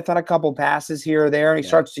Torrey Smith on a couple passes here or there, and he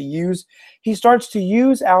starts to use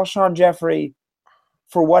Alshon Jeffrey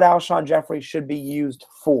for what Alshon Jeffrey should be used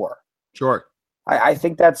for. Sure. I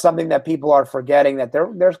think that's something that people are forgetting, that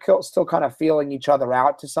they're still kind of feeling each other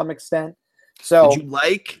out to some extent. So, did you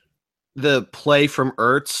like the play from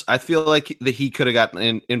Ertz? I feel like that he could have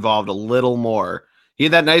gotten involved a little more. He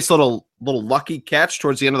had that nice little lucky catch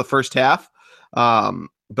towards the end of the first half,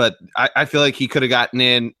 but I feel like he could have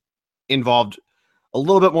gotten involved a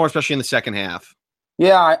little bit more, especially in the second half.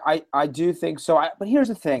 Yeah, I do think so. But here's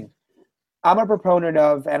the thing. I'm a proponent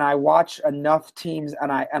of, and I watch enough teams,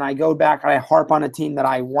 and I go back and I harp on a team that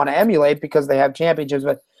I want to emulate because they have championships.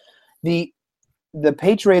 But the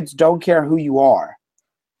Patriots don't care who you are.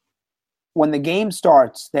 When the game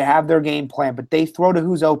starts, they have their game plan, but they throw to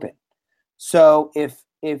who's open. So if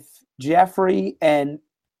Jeffrey and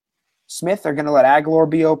Smith are going to let Aguilar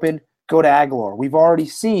be open, go to Aguilar. We've already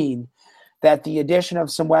seen that the addition of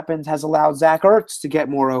some weapons has allowed Zach Ertz to get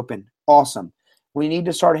more open. Awesome. We need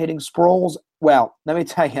to start hitting Sproles. Well, let me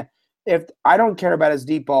tell you, if I don't care about his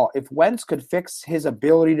deep ball, if Wentz could fix his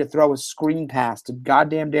ability to throw a screen pass to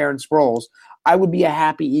goddamn Darren Sproles, I would be a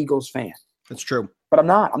happy Eagles fan. That's true. But I'm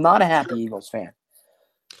not. I'm not a happy Eagles fan.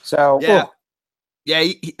 So yeah. Yeah,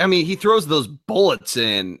 he throws those bullets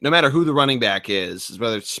in, no matter who the running back is,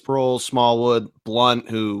 whether it's Sproles, Smallwood, Blount,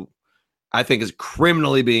 who I think is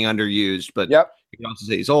criminally being underused, but you can also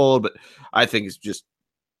say he's old, but I think it's just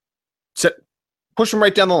push him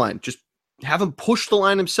right down the line. Just have him push the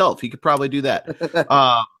line himself. He could probably do that.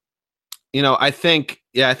 I think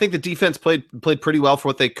the defense played pretty well for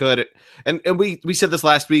what they could. And we said this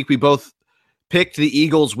last week. We both picked the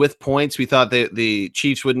Eagles with points. We thought the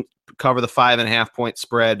Chiefs wouldn't cover the 5.5 point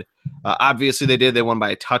spread. Obviously they did. They won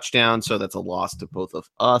by a touchdown, so that's a loss to both of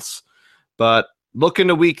us. But looking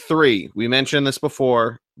to week 3, we mentioned this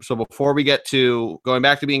before. So before we get to going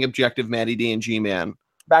back to being objective, Matty D and G-Man.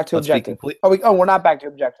 Back to objective. We're not back to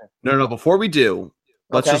objective. No. Before we do,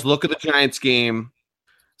 let's just look at the Giants game,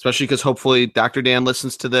 especially because hopefully Dr. Dan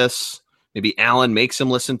listens to this. Maybe Alan makes him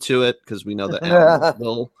listen to it because we know that Alan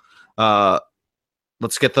will.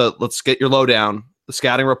 Let's get your lowdown, the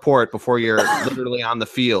scouting report before you're literally on the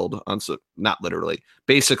field not literally,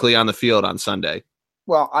 basically on the field on Sunday.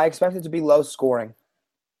 Well, I expect it to be low scoring.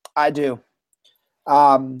 I do.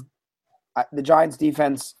 The Giants'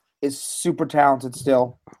 defense is super talented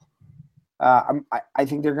still. I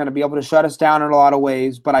think they're going to be able to shut us down in a lot of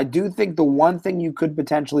ways, but I do think the one thing you could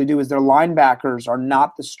potentially do is their linebackers are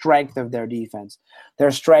not the strength of their defense. Their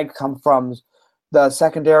strength comes from the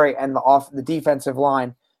secondary and the defensive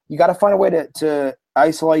line. You got to find a way to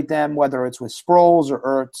isolate them, whether it's with Sproles or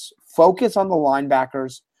Ertz. Focus on the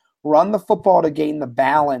linebackers. Run the football to gain the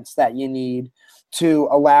balance that you need to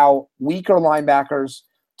allow weaker linebackers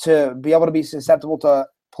to be able to be susceptible to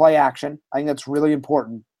play action. I think that's really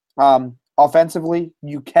important. Offensively,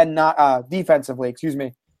 you cannot defensively, excuse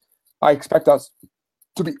me. I expect us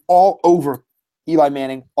to be all over Eli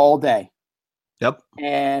Manning all day. Yep.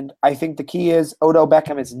 And I think the key is Odell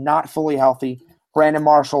Beckham is not fully healthy. Brandon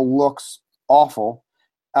Marshall looks awful.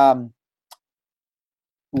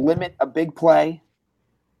 Limit a big play.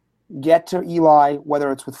 Get to Eli,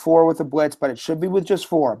 whether it's with 4 or with a blitz, but it should be with just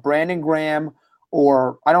 4. Brandon Graham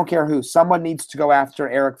or I don't care who. Someone needs to go after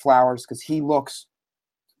Eric Flowers because he looks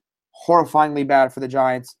horrifyingly bad for the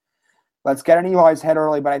Giants. Let's get in Eli's head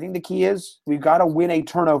early, but I think the key is we've got to win a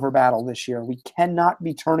turnover battle this year. We cannot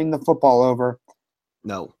be turning the football over.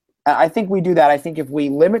 No. I think we do that. I think if we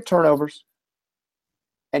limit turnovers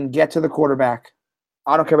and get to the quarterback,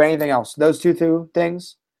 I don't care about anything else. Those two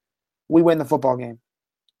things, we win the football game.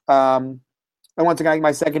 And once again,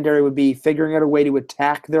 my secondary would be figuring out a way to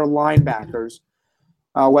attack their linebackers,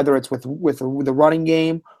 whether it's with the running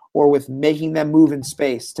game or with making them move in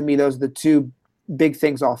space. To me, those are the two big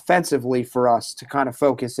things offensively for us to kind of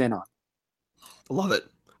focus in on. I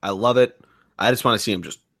love it. I just want to see him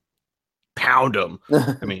just pound them.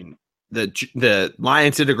 I mean, the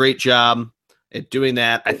Lions did a great job at doing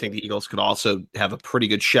that. I think the Eagles could also have a pretty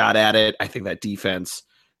good shot at it. I think that defense,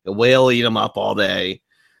 the whale eat them up all day.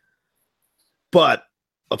 But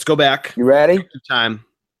let's go back. You ready? Time.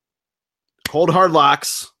 Cold hard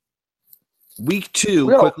locks. Week 2,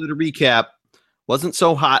 quickly to recap, wasn't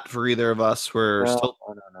so hot for either of us. We're still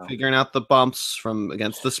figuring out the bumps from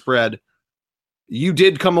against the spread. You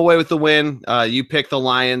did come away with the win. You picked the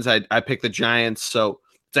Lions. I picked the Giants. So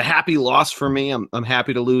it's a happy loss for me. I'm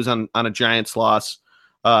happy to lose on a Giants loss.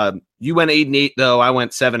 You went 8-8 though. I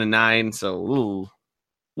went 7-9. So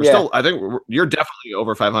still. I think you're definitely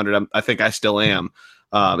over 500. I think I still am,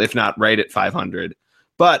 if not right at 500.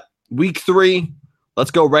 But week 3,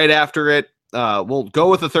 let's go right after it. We'll go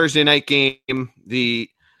with the Thursday night game. The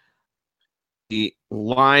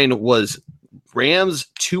line was Rams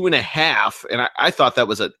 2.5, and I thought that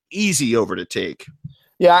was an easy over to take.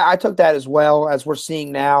 Yeah, I took that as well, as we're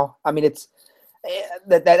seeing now. I mean, it's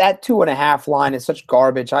that 2.5 line is such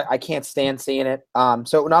garbage. I can't stand seeing it.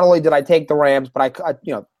 So not only did I take the Rams, but I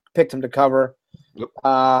picked them to cover. Yep.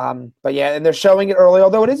 But yeah, and they're showing it early,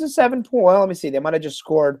 although it is a 7-point. Well, let me see. They might have just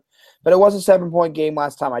scored. But it was a 7-point game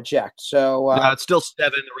last time I checked. So no, it's still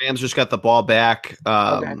 7. The Rams just got the ball back.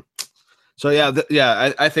 Okay. So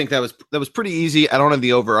I think that was pretty easy. I don't have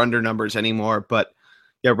the over/under numbers anymore, but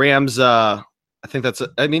yeah, Rams. I think that's.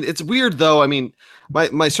 It's weird though. I mean,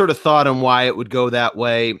 my sort of thought on why it would go that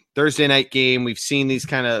way. Thursday night game. We've seen these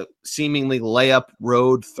kind of seemingly layup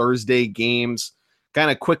road Thursday games, kind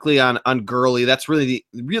of quickly on Gurley. That's really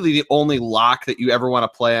the only lock that you ever want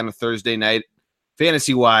to play on a Thursday night.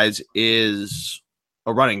 Fantasy-wise, is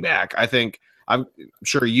a running back. I think I'm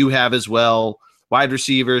sure you have as well. Wide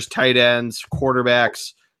receivers, tight ends,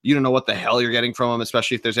 quarterbacks. You don't know what the hell you're getting from them,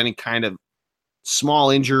 especially if there's any kind of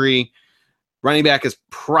small injury. Running back is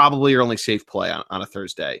probably your only safe play on a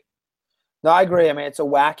Thursday. No, I agree. I mean, it's a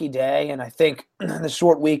wacky day, and I think the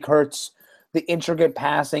short week hurts the intricate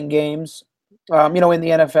passing games, in the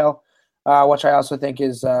NFL, which I also think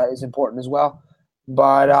is important as well.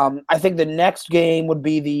 But I think the next game would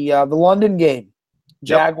be the London game,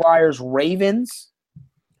 Jaguars Ravens.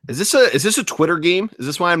 Is this a Twitter game? Is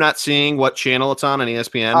this why I'm not seeing what channel it's on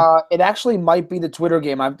ESPN? It actually might be the Twitter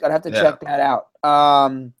game. I'd have to check that out.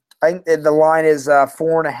 I think the line is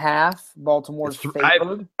 4.5. Baltimore's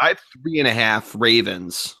favored. I have 3.5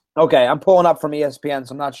 Ravens. Okay, I'm pulling up from ESPN,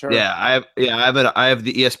 so I'm not sure. Yeah, I have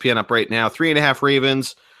the ESPN up right now. 3.5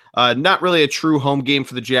 Ravens. Not really a true home game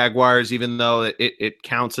for the Jaguars, even though it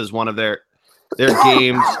counts as one of their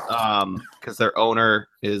games because their owner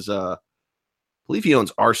is, I believe he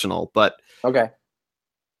owns Arsenal. But okay,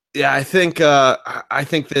 yeah, I think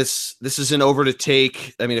this is an over to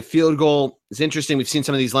take. I mean, a field goal is interesting. We've seen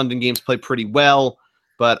some of these London games play pretty well,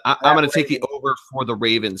 but I'm going to take the over for the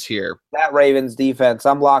Ravens here. That Ravens defense,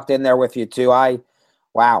 I'm locked in there with you too. I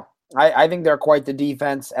think they're quite the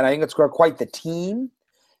defense, and I think it's quite the team.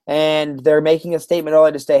 And they're making a statement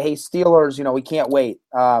early to say, hey, Steelers, we can't wait.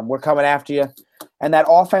 We're coming after you. and that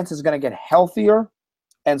offense is going to get healthier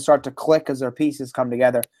and start to click as their pieces come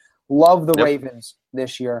together. Love the Ravens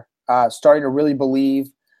this year. Starting to really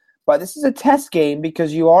believe. But this is a test game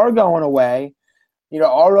because you are going away,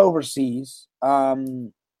 are overseas. But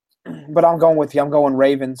I'm going with you. I'm going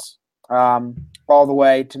Ravens all the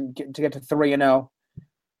way to get to 3-0.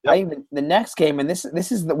 I think the next game, and this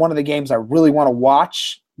is one of the games I really want to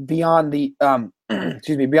watch beyond the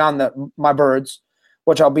my birds,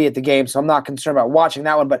 which I'll be at the game, so I'm not concerned about watching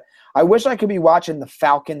that one. But I wish I could be watching the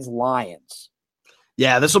Falcons-Lions.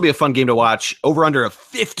 Yeah, this will be a fun game to watch. Over under a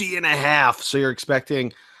 50.5. So you're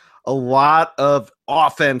expecting a lot of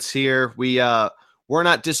offense here. We're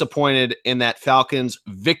not disappointed in that Falcons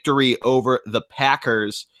victory over the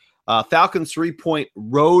Packers. Falcons 3-point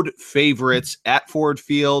road favorites at Ford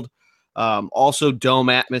Field. Also dome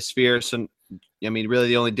atmosphere. So, really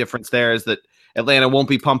the only difference there is that Atlanta won't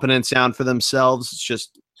be pumping in sound for themselves. It's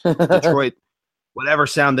just Detroit, whatever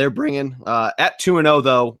sound they're bringing. At 2-0,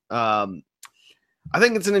 though, I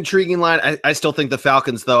think it's an intriguing line. I still think the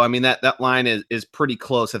Falcons, though. That line is pretty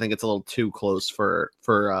close. I think it's a little too close for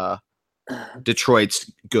Detroit's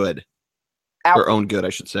good. Their own good, I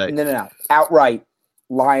should say. No. Outright,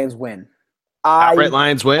 Lions win. Outright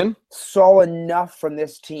Lions win? Saw enough from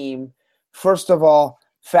this team. First of all,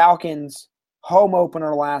 Falcons, home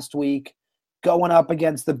opener last week, going up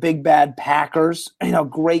against the big bad Packers.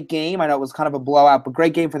 Great game. I know it was kind of a blowout, but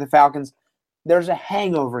great game for the Falcons. There's a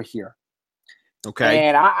hangover here. Okay.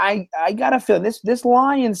 And I got a feeling this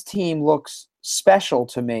Lions team looks special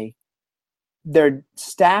to me. Their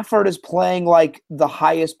Stafford is playing like the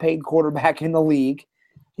highest paid quarterback in the league.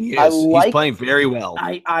 He is. He's playing very well.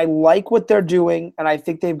 I like what they're doing, and I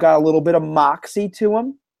think they've got a little bit of moxie to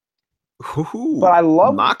them. Ooh, but I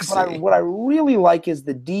love moxie. What I really like is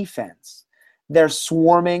the defense. They're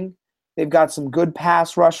swarming. They've got some good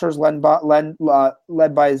pass rushers led by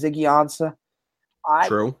Ziggy Ansah.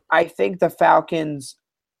 True. I think the Falcons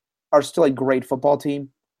are still a great football team.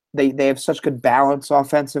 They have such good balance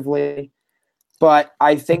offensively. But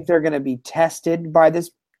I think they're going to be tested by this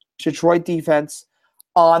Detroit defense.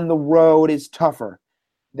 On the road is tougher.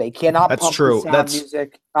 They cannot pump the sound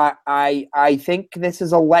music. I think this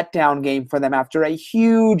is a letdown game for them after a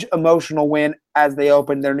huge emotional win as they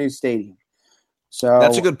opened their new stadium. So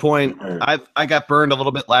that's a good point. I got burned a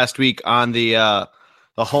little bit last week on the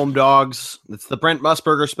home dogs. It's the Brent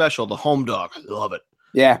Musburger special, the home dog. I love it.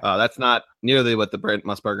 Yeah. That's not nearly what the Brent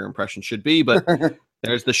Musburger impression should be, but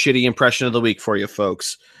there's the shitty impression of the week for you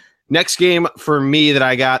folks. Next game for me that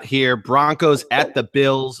I got here, Broncos at the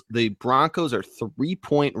Bills. The Broncos are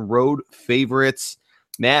 3-point road favorites.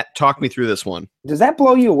 Matt, talk me through this one. Does that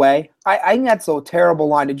blow you away? I think that's a terrible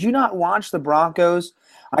line. Did you not watch the Broncos?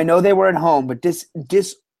 I know they were at home, but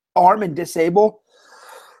disarm and disable,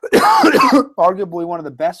 arguably one of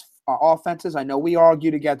the best offenses. I know we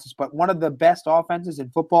argued against this, but one of the best offenses in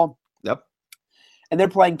football. Yep. And they're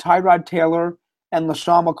playing Tyrod Taylor and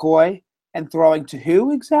LaShawn McCoy. And throwing to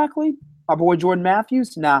who exactly? My boy Jordan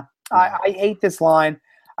Matthews? Nah. I hate this line.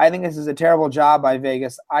 I think this is a terrible job by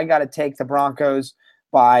Vegas. I got to take the Broncos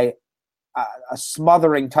by a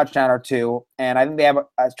smothering touchdown or two. And I think they have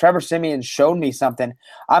Trevor Siemian showed me something.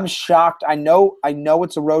 I'm shocked. I know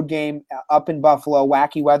it's a road game up in Buffalo,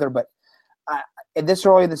 wacky weather, but this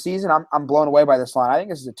early in the season, I'm blown away by this line. I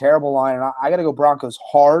think this is a terrible line, and I got to go Broncos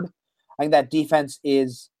hard. I think that defense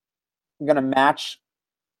is going to match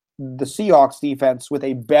the Seahawks defense with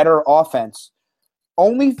a better offense.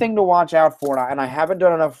 Only thing to watch out for, and I haven't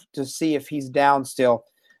done enough to see if he's down still,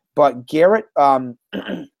 but Garrett Bowles.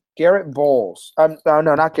 No,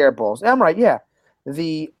 not Garrett Bowles. I'm right, yeah.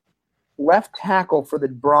 The left tackle for the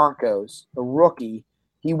Broncos, the rookie,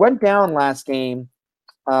 he went down last game,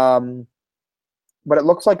 but it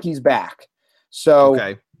looks like he's back.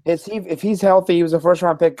 So if he's healthy, he was a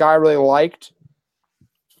first-round pick guy I really liked.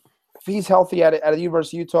 If he's healthy at the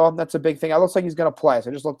University of Utah, that's a big thing. It looks like he's going to play. So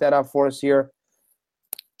I just looked that up for us here.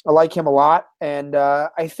 I like him a lot. And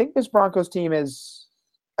I think this Broncos team is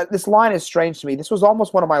this line is strange to me. This was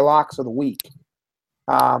almost one of my locks of the week.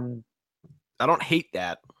 I don't hate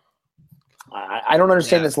that. I don't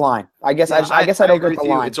understand this line. I guess I don't get the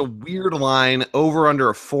line. It's a weird line, over under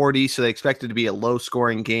a 40, so they expect it to be a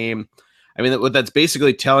low-scoring game. What that's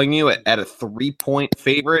basically telling you at a 3-point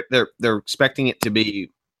favorite, they're expecting it to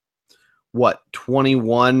be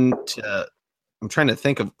 21 to – I'm trying to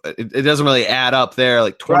think of – it doesn't really add up there,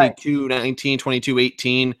 like 22-19,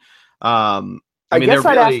 22-18. Guess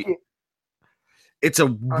I'd ask you. It's a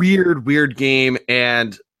weird game,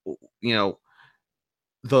 and,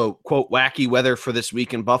 the, quote, wacky weather for this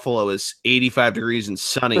week in Buffalo is 85 degrees and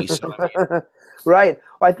sunny. So, Right.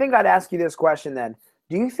 Well, I think I'd ask you this question then.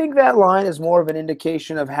 Do you think that line is more of an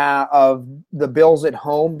indication of the Bills at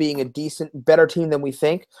home being a decent, better team than we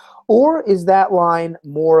think, or is that line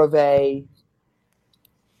more of a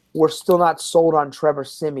we're still not sold on Trevor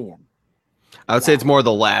Siemian? I would say it's more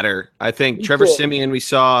the latter. I think Me Trevor too. Siemian we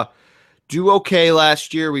saw do okay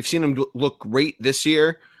last year. We've seen him look great this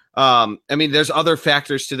year. I mean, there's other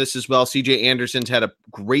factors to this as well. CJ Anderson's had a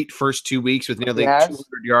great first 2 weeks with nearly 200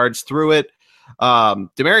 yards through it.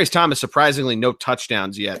 Demaryius Thomas, surprisingly, no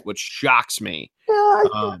touchdowns yet, which shocks me.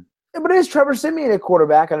 Yeah, but it is Trevor Siemian at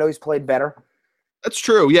quarterback. I know he's played better. That's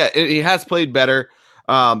true. Yeah, he has played better.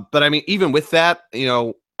 But I mean, even with that,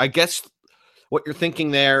 I guess what you're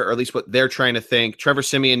thinking there, or at least what they're trying to think, Trevor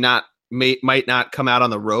Siemian might not come out on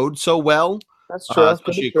the road so well. That's true.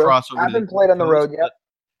 Especially across over. I haven't played on the road yet.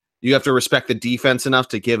 You have to respect the defense enough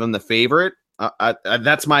to give him the favorite.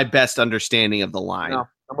 That's my best understanding of the line. No,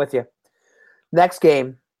 I'm with you. Next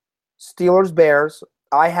game, Steelers-Bears.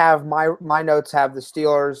 I have my notes have the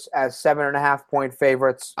Steelers as 7.5-point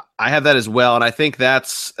favorites. I have that as well, and I think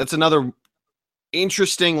that's another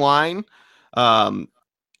interesting line.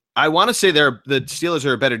 I want to say the Steelers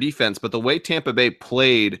are a better defense, but the way Tampa Bay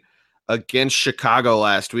played against Chicago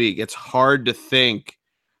last week, it's hard to think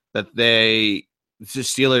that the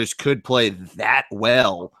Steelers could play that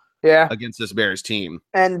well against this Bears team.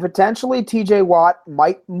 And potentially TJ Watt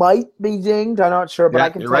might be dinged. I'm not sure, but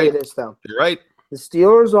I can tell you this, though. You're right. The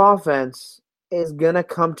Steelers' offense is going to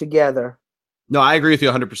come together. No, I agree with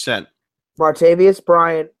you 100%. Martavius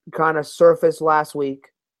Bryant kind of surfaced last week.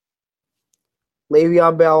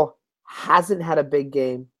 Le'Veon Bell hasn't had a big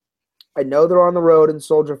game. I know they're on the road in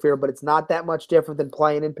Soldier Field, but it's not that much different than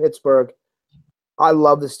playing in Pittsburgh. I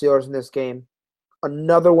love the Steelers in this game.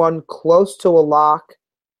 Another one close to a lock.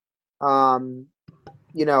 It's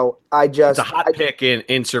a hot pick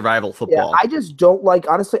in survival football. Yeah, I just don't like,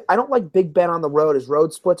 honestly, I don't like Big Ben on the road. His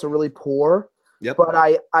road splits are really poor. Yep. But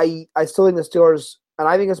I still think the Steelers, and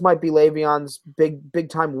I think this might be Le'Veon's big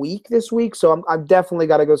time week this week. So I'm definitely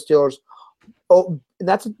got to go Steelers. Oh, and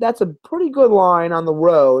that's a pretty good line on the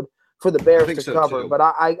road for the Bears to cover. Too. But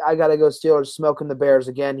I got to go Steelers smoking the Bears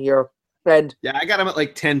again here. And yeah, I got them at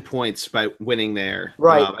like 10 points by winning there.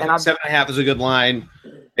 Right. I think 7.5 is a good line.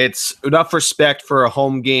 It's enough respect for a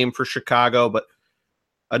home game for Chicago, but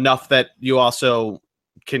enough that you also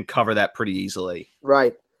can cover that pretty easily.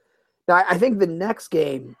 Right. Now, I think the next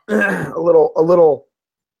game, a little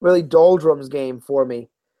really doldrums game for me.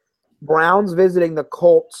 Browns visiting the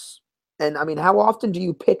Colts. And, I mean, how often do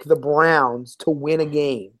you pick the Browns to win a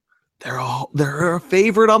game? They're a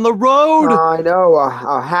favorite on the road. I know,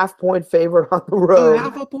 a half-point favorite on the road.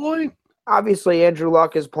 Half a point. Obviously, Andrew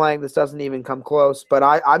Luck is playing. This doesn't even come close. But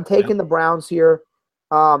I'm taking the Browns here.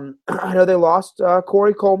 I know they lost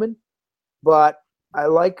Corey Coleman, but I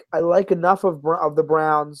like enough of the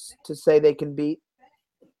Browns to say they can beat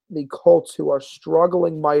the Colts, who are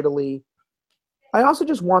struggling mightily. I also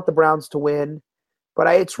just want the Browns to win, but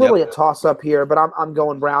it's really a toss-up here. But I'm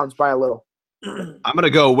going Browns by a little. I'm going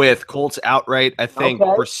to go with Colts outright. I think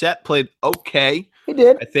Brissett played okay. He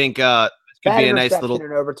did. I think this could be a nice little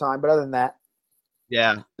in overtime, but other than that.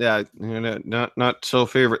 Yeah, not so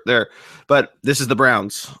favorite there. But this is the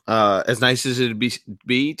Browns. As nice as it would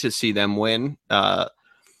be to see them win.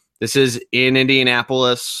 This is in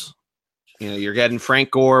Indianapolis. You're getting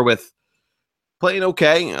Frank Gore with playing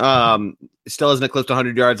okay. Still hasn't eclipsed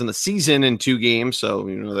 100 yards in the season in 2 games, so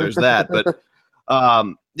there's that. But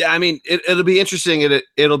yeah, I mean, it'll be interesting.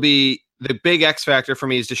 It'll be the big X factor for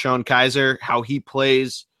me is Deshaun Kaiser, how he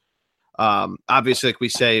plays. Obviously, like we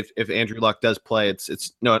say, if Andrew Luck does play,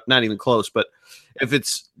 it's not even close. But if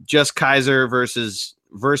it's just Kaiser versus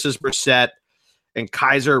Brissett, and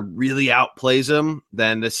Kaiser really outplays him,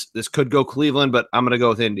 then this could go Cleveland. But I'm going to go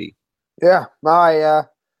with Indy. Yeah,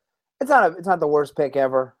 it's not the worst pick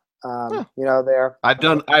ever. There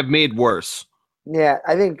I've made worse. Yeah,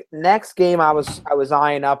 I think next game I was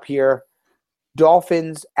eyeing up here.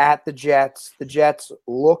 Dolphins at the Jets. The Jets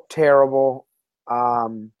look terrible.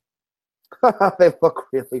 They look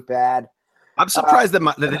really bad. I'm surprised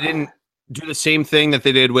that they didn't do the same thing that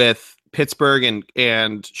they did with Pittsburgh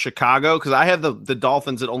and Chicago, because I have the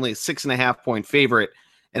Dolphins at only a 6.5-point favorite,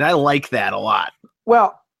 and I like that a lot.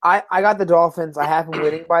 Well, I got the Dolphins. I have them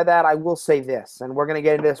winning by that. I will say this, and we're going to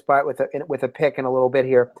get into this with a pick in a little bit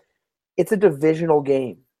here. It's a divisional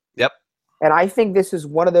game. Yep. And I think this is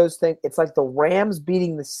one of those things. It's like the Rams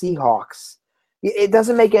beating the Seahawks. It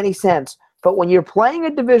doesn't make any sense. But when you're playing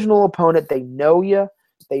a divisional opponent, they know you.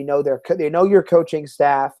 They know your coaching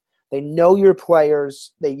staff. They know your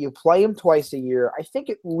players. You play them twice a year. I think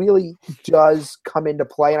it really does come into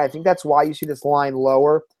play, and I think that's why you see this line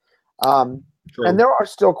lower. And there are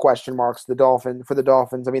still question marks for the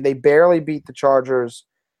Dolphins. I mean, they barely beat the Chargers.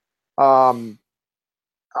 I'm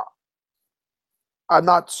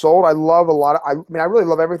not sold. I love a lot of. I mean, I really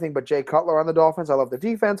love everything but Jay Cutler on the Dolphins. I love their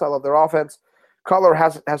defense. I love their offense. Cutler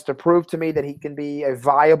has to prove to me that he can be a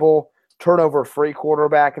viable turnover-free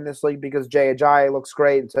quarterback in this league because Jay Ajayi looks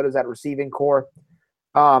great, and so does that receiving core.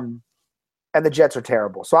 And the Jets are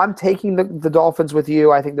terrible. So I'm taking the Dolphins with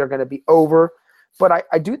you. I think they're going to be over. But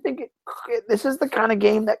I do think this is the kind of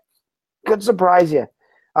game that could surprise you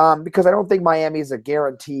because I don't think Miami is a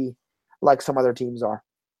guarantee like some other teams are.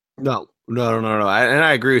 No. And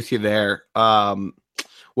I agree with you there.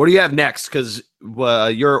 What do you have next? Because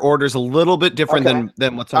your order's a little bit different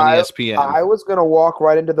than what's on ESPN. I was going to walk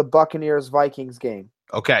right into the Buccaneers-Vikings game.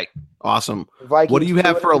 Okay, awesome. Vikings, what do you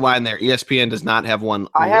have for a line there? ESPN does not have one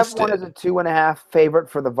listed. I have one as a 2.5 favorite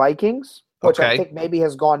for the Vikings, which I think maybe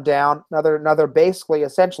has gone down. Another basically,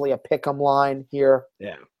 essentially a pick'em line here.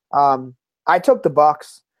 Yeah. I took the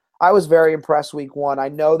Bucs. I was very impressed week one. I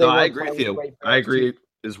know they. I agree with you. I agree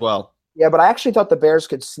as well. Yeah, but I actually thought the Bears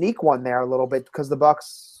could sneak one there a little bit because the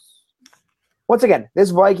Bucs. Once again, this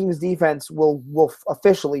Vikings defense will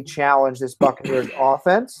officially challenge this Buccaneers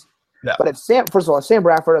offense. Yeah. But if Sam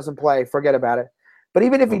Bradford doesn't play, forget about it. But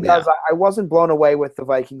even if he does, I wasn't blown away with the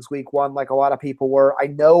Vikings week one like a lot of people were. I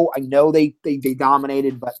know they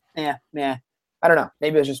dominated, but I don't know.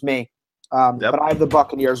 Maybe it was just me. But I have the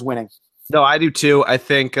Buccaneers winning. No, I do too. I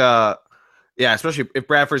think, especially if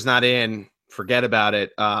Bradford's not in, forget about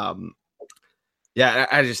it. I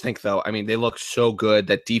just think though. I mean, they look so good.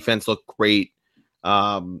 That defense looked great.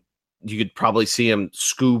 You could probably see him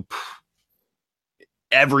scoop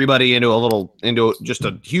everybody into just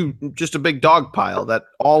a big dog pile that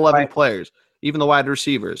all 11 players, even the wide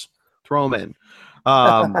receivers, throw them in.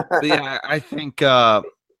 I think, I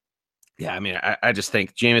just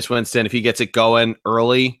think Jameis Winston, if he gets it going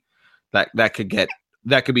early, that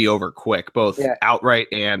could be over quick, both outright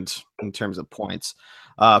and in terms of points.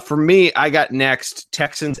 For me, I got next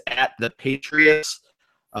Texans at the Patriots.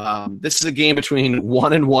 This is a game between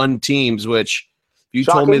 1-1 teams, which you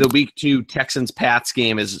told me the week 2 Texans-Pats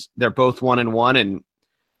game they're both 1-1, and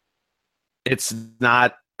it's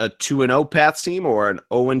not a 2-0 Pats team or an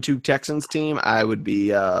 0-2 Texans team, I would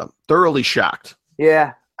be thoroughly shocked.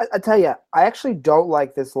 Yeah, I tell you, I actually don't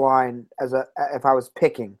like this line if I was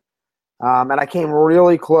picking. And I came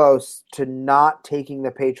really close to not taking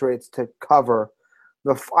the Patriots to cover.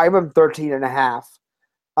 I have them 13.5.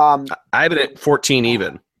 I have it at 14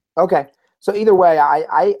 even. Okay. So either way,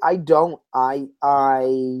 I don't. I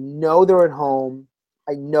know they're at home.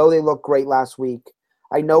 I know they looked great last week.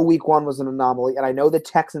 I know week 1 was an anomaly, and I know the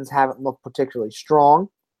Texans haven't looked particularly strong.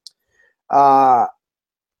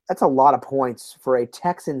 That's a lot of points for a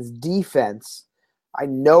Texans defense. I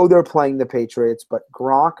know they're playing the Patriots, but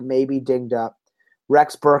Gronk may be dinged up.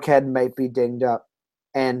 Rex Burkhead might be dinged up.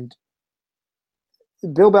 And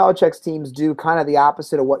Bill Belichick's teams do kind of the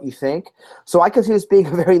opposite of what you think. So I could see this being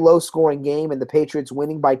a very low-scoring game and the Patriots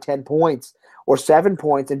winning by 10 points or 7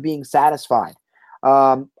 points and being satisfied.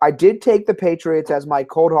 I did take the Patriots as my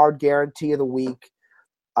cold hard guarantee of the week.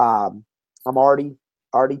 I'm already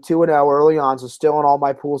 2-0 early on, so still in all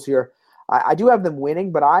my pools here. I do have them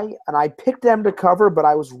winning, but I picked them to cover, but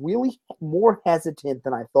I was really more hesitant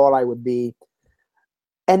than I thought I would be.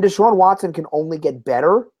 And Deshaun Watson can only get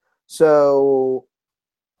better, so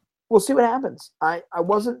we'll see what happens. I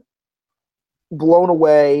wasn't blown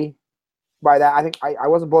away by that. I think I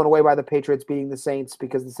wasn't blown away by the Patriots beating the Saints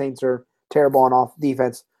because the Saints are terrible on off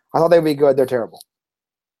defense. I thought they would be good. They're terrible.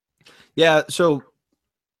 Yeah, so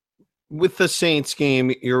with the Saints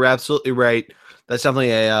game, you're absolutely right. That's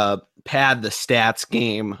definitely a pad the stats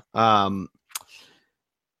game.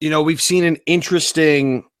 We've seen an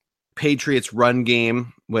interesting Patriots run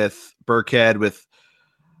game with Burkhead, with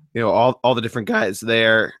all the different guys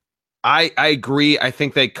there. I agree. I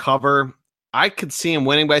think they cover. I could see him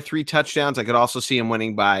winning by 3 touchdowns. I could also see him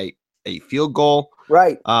winning by a field goal.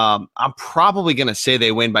 Right. I'm probably going to say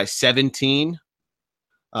they win by 17,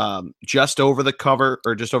 just over the cover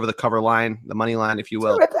or just over the cover line, the money line, if you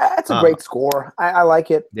will. That's a great score. I like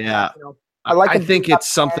it. Yeah. I think it's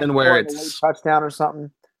something where it's touchdown or something.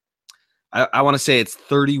 I want to say it's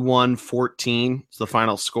 31-14 is the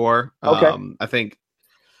final score. Okay.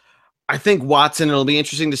 I think Watson, it'll be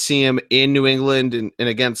interesting to see him in New England and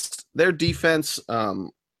against their defense.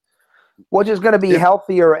 Which is going to be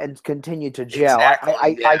healthier and continue to gel. Exactly,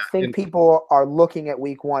 I think people are looking at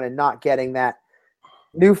week 1 and not getting that.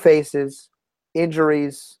 New faces,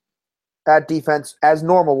 injuries, that defense, as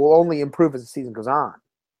normal, will only improve as the season goes on.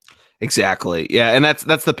 Exactly. Yeah, and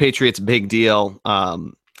that's the Patriots' big deal.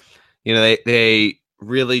 They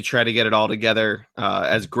really try to get it all together.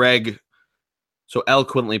 As Greg so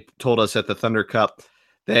eloquently told us at the Thunder Cup,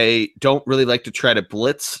 they don't really like to try to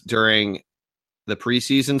blitz during the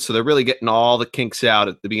preseason, so they're really getting all the kinks out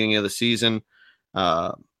at the beginning of the season.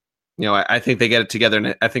 I think they get it together,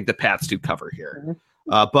 and I think the Pats do cover here.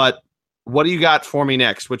 But what do you got for me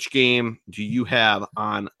next? Which game do you have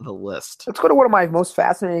on the list? Let's go to one of my most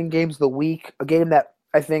fascinating games of the week, a game that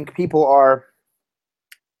I think people are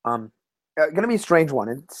going to be a strange one.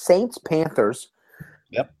 And Saints-Panthers.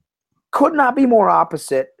 Yep. Could not be more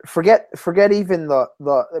opposite. Forget even the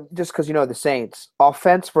just because the Saints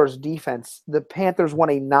offense versus defense. The Panthers won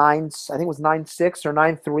I think it was 9-6 or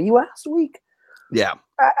 9-3 last week. Yeah,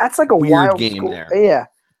 that's like a weird wild game school. there. Yeah,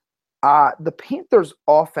 the Panthers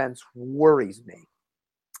offense worries me.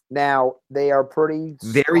 Now they are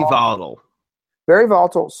very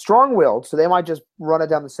volatile, strong-willed. So they might just run it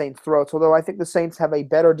down the Saints' throats. Although I think the Saints have a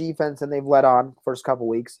better defense than they've let on first couple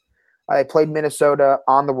weeks. They played Minnesota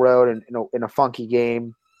on the road in a funky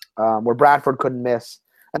game where Bradford couldn't miss.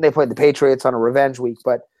 And they played the Patriots on a revenge week.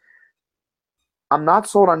 But I'm not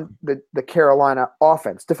sold on the Carolina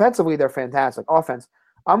offense. Defensively, they're fantastic. Offense,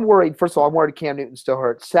 I'm worried. First of all, I'm worried Cam Newton's still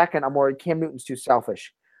hurt. Second, I'm worried Cam Newton's too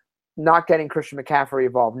selfish. Not getting Christian McCaffrey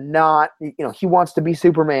involved. He wants to be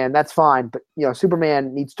Superman. That's fine. But,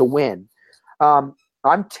 Superman needs to win. It's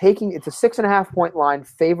a 6.5-point line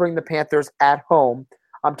favoring the Panthers at home.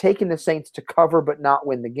 I'm taking the Saints to cover but not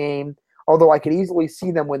win the game, although I could easily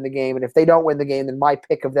see them win the game. And if they don't win the game, then my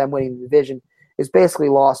pick of them winning the division is basically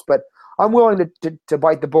lost. But I'm willing to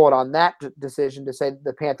bite the bullet on that decision to say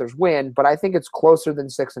the Panthers win, but I think it's closer than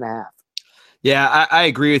 6.5. Yeah, I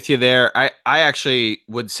agree with you there. I actually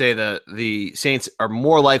would say the Saints are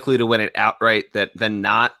more likely to win it outright than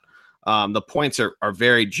not. The points are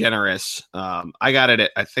very generous. I got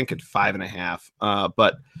it I think at 5.5.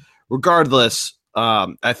 But regardless,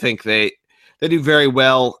 I think they do very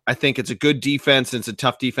well. I think it's a good defense. And it's a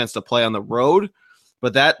tough defense to play on the road,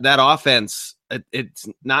 but that offense, it's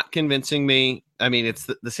not convincing me. I mean, it's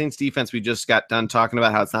the Saints defense. We just got done talking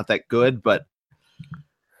about how it's not that good, but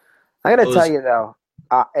I got to tell you though,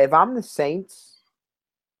 if I'm the Saints,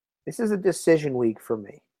 this is a decision week for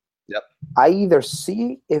me. Yep. I either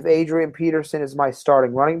see if Adrian Peterson is my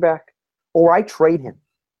starting running back or I trade him.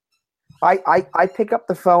 I pick up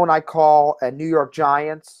the phone. I call New York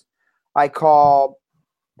Giants. I call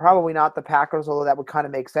probably not the Packers, although that would kind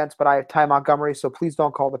of make sense. But I have Ty Montgomery, so please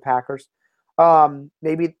don't call the Packers.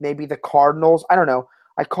 Maybe the Cardinals. I don't know.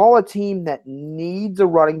 I call a team that needs a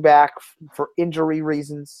running back for injury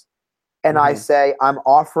reasons, and I say I'm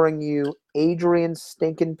offering you Adrian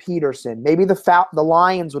Stinkin' Peterson. Maybe the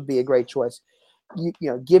Lions would be a great choice.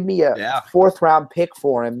 Give me a fourth-round pick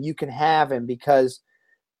for him. You can have him because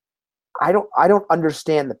I don't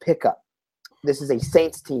understand the pickup. This is a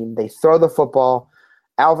Saints team. They throw the football.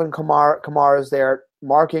 Alvin Kamara is there.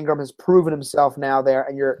 Mark Ingram has proven himself now there,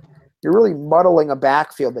 and you're really muddling a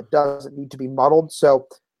backfield that doesn't need to be muddled. So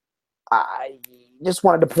I just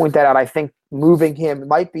wanted to point that out. I think moving him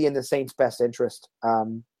might be in the Saints' best interest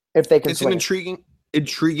if they can. It's an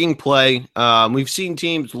intriguing play. We've seen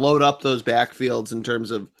teams load up those backfields in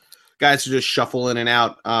terms of guys who just shuffle in and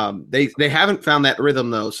out. They haven't found that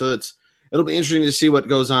rhythm though, so it'll be interesting to see what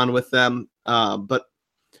goes on with them. But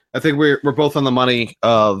I think we're both on the money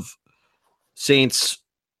of Saints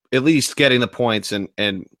at least getting the points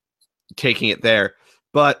and taking it there.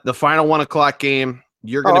 But the final 1:00 game,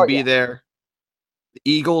 you're going to be there. The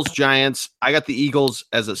Eagles, Giants. I got the Eagles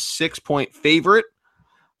as a 6-point favorite.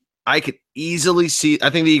 I could easily see, I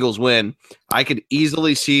think the Eagles win. I could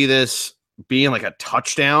easily see this being like a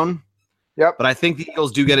touchdown. Yep. But I think the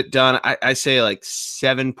Eagles do get it done. I say like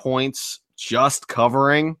 7 points just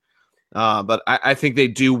covering. But I think they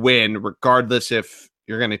do win regardless if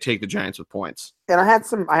you're going to take the Giants with points. And I had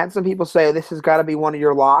some people say this has got to be one of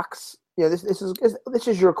your locks. This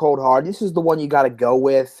is your cold hard. This is the one you got to go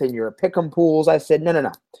with in your pick'em pools. I said no.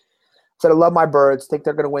 I said I love my Birds. Think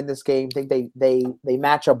they're going to win this game. Think they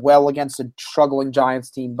match up well against a struggling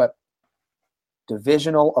Giants team, but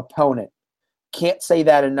divisional opponent. Can't say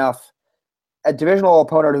that enough. A divisional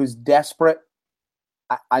opponent who's desperate.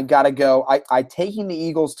 I got to go. I taking the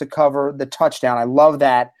Eagles to cover the touchdown. I love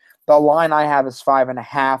that. The line I have is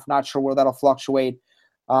 5.5. Not sure where that'll fluctuate.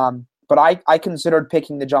 But I considered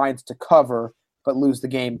picking the Giants to cover but lose the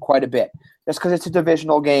game quite a bit. Just because it's a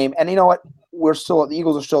divisional game. And you know what? The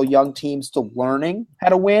Eagles are still a young team, still learning how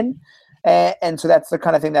to win. And so that's the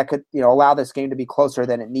kind of thing that could, allow this game to be closer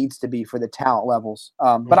than it needs to be for the talent levels.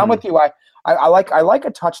 But I'm with you. I like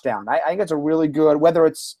a touchdown. I think it's a really good, whether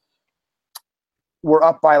it's we're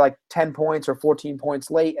up by like 10 points or 14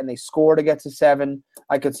 points late and they score to get to 7.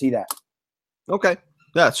 I could see that. Okay.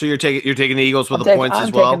 Yeah. So you're taking the Eagles with the points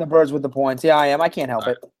as well. I'm taking the Birds with the points. Yeah, I am. I can't help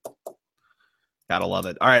it. Gotta love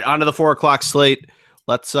it. All right. On to the 4:00 slate.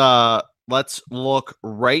 Let's look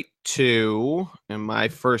right to, and my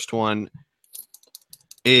first one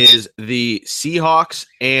is the Seahawks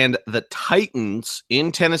and the Titans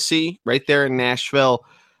in Tennessee, right there in Nashville.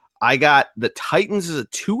 I got the Titans as a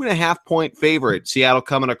 2.5-point favorite. Seattle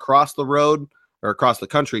coming across the road or across the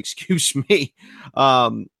country, excuse me.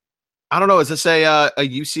 I don't know. Is this a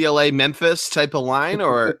UCLA Memphis type of line,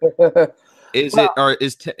 or is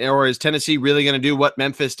Tennessee really going to do what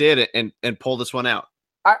Memphis did and pull this one out?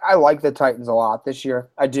 I like the Titans a lot this year.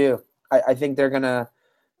 I do. I think they're gonna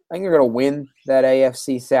win that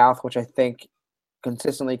AFC South, which I think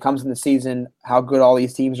consistently comes in the season how good all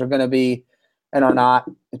these teams are going to be and are not,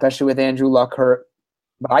 especially with Andrew Luck hurt.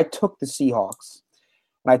 But I took the Seahawks.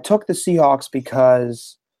 And I took the Seahawks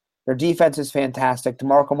because their defense is fantastic.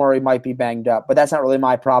 DeMarco Murray might be banged up, but that's not really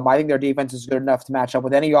my problem. I think their defense is good enough to match up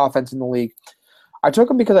with any offense in the league. I took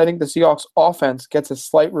them because I think the Seahawks offense gets a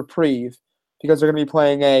slight reprieve because they're going to be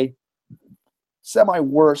playing a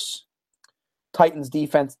semi-worse Titans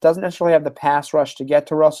defense. Doesn't necessarily have the pass rush to get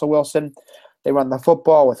to Russell Wilson. They run the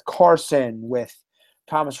football with Carson, with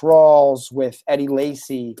Thomas Rawls, with Eddie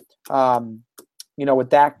Lacy, with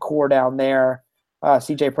that core down there,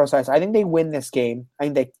 CJ Prosise. I think they win this game. I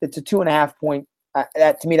think it's a 2.5 point.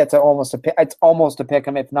 To me, that's almost a pick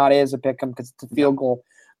 'em, if not is a pick 'em, because it's a field goal.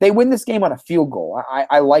 They win this game on a field goal.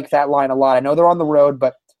 I like that line a lot. I know they're on the road,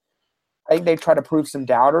 but I think they try to prove some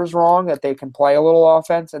doubters wrong that they can play a little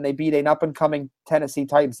offense, and they beat an up-and-coming Tennessee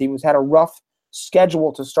Titans team who's had a rough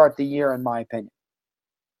schedule to start the year, in my opinion.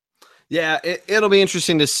 Yeah, it'll be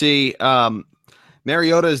interesting to see.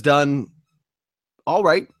 Mariota has done all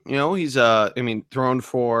right. He's thrown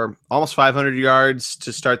for almost 500 yards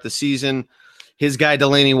to start the season. His guy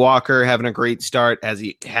Delaney Walker having a great start, as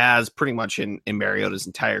he has pretty much in Mariota's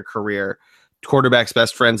entire career. Quarterback's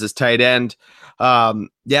best friends is tight end.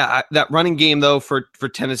 That running game though for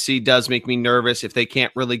Tennessee does make me nervous if they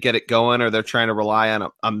can't really get it going, or they're trying to rely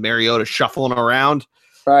on a Mariota shuffling around.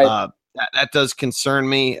 Right. That does concern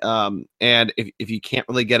me. And if you can't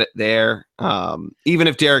really get it there, even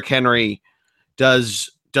if Derrick Henry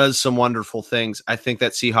does some wonderful things, I think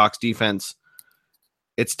that Seahawks defense,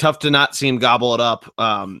 it's tough to not see him gobble it up.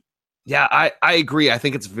 I agree. I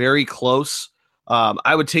think it's very close.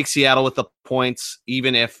 I would take Seattle with the points,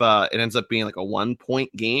 even if it ends up being like a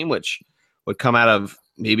 1-point game, which would come out of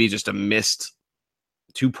maybe just a missed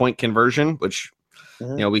 2-point conversion, which,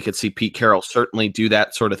 we could see Pete Carroll certainly do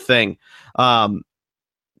that sort of thing.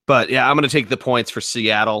 But yeah, I'm going to take the points for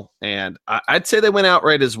Seattle, and I'd say they went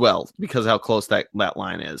outright as well because how close that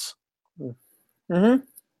line is. Mm-hmm.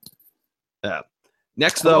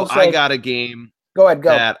 Next, though, I got a game. Go ahead.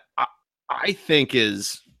 That I think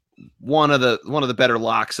is one of the better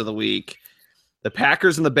locks of the week. The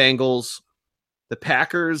Packers and the Bengals. The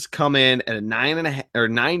Packers come in at a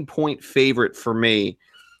 9-point favorite for me,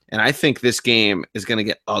 and I think this game is going to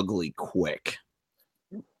get ugly quick.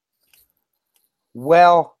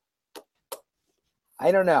 Well,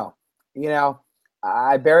 I don't know.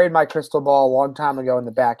 I buried my crystal ball a long time ago in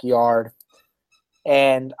the backyard,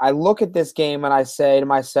 and I look at this game and I say to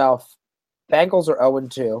myself, Bengals are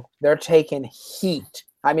 0-2. They're taking heat.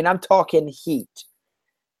 I mean, I'm talking heat.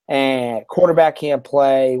 And quarterback can't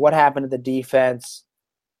play. What happened to the defense?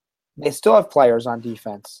 They still have players on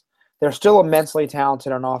defense. They're still immensely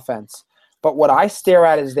talented on offense. But what I stare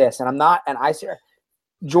at is this, I stare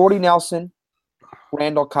Jordy Nelson,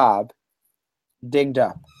 Randall Cobb, dinged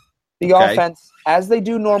up. The offense, as they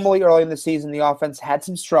do normally early in the season, the offense had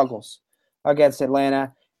some struggles against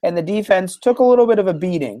Atlanta, and the defense took a little bit of a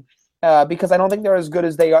beating because I don't think they're as good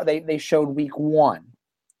as they showed week 1.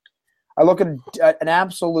 I look at an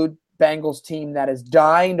absolute Bengals team that is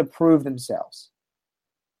dying to prove themselves.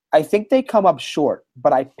 I think they come up short,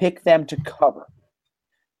 but I pick them to cover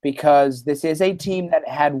because this is a team that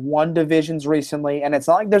had won divisions recently, and it's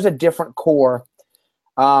not like there's a different core.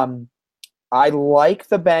 I like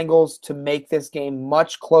the Bengals to make this game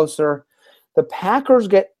much closer. The Packers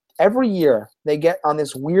every year they get on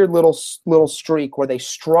this weird little streak where they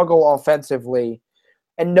struggle offensively,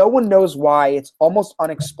 and no one knows why. It's almost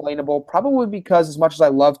unexplainable, probably because as much as I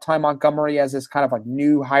love Ty Montgomery as this kind of like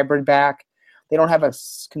new hybrid back, they don't have a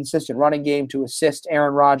consistent running game to assist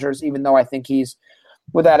Aaron Rodgers, even though I think he's,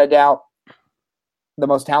 without a doubt, the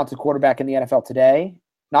most talented quarterback in the NFL today.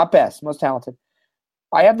 Not best, most talented.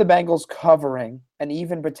 I have the Bengals covering and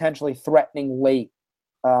even potentially threatening late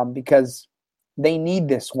because they need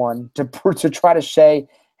this one to try to say,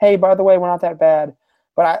 hey, by the way, we're not that bad.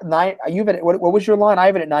 But what was your line? I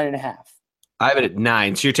have it at 9.5. I have it at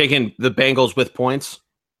 9. So you're taking the Bengals with points?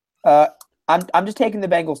 I'm just taking the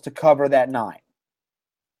Bengals to cover that 9.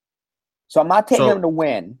 So I'm not taking them to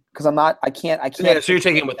win because I can't. Yeah, so you're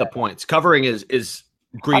taking with the points. Covering is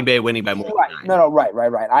Green Bay winning by more than 9. No,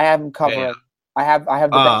 right. I have them covering. Yeah. I have the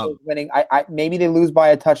Bengals winning. I maybe they lose by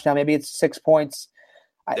a touchdown. Maybe it's 6 points.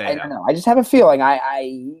 I don't know. I just have a feeling.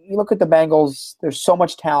 You look at the Bengals. There's so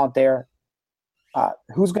much talent there.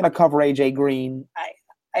 Who's going to cover AJ Green?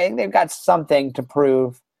 I think they've got something to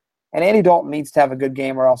prove. And Andy Dalton needs to have a good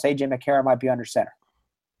game, or else AJ McCarron might be under center.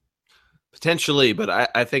 Potentially, but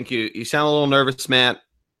I think you sound a little nervous, Matt.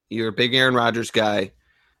 You're a big Aaron Rodgers guy.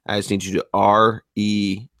 I just need you to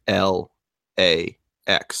RELAX.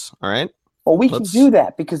 All right? Well, we can do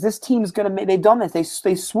that because this team's going to – they've done this.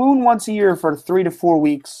 They swoon once a year for 3 to 4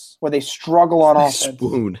 weeks where they struggle on offense.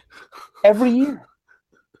 Swoon. Every year.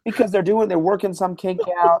 Because they're working some kink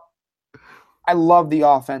out. I love the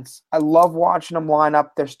offense. I love watching them line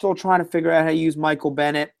up. They're still trying to figure out how to use Michael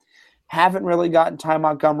Bennett. Haven't really gotten Ty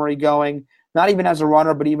Montgomery going, not even as a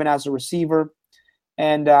runner, but even as a receiver.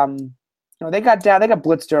 And they got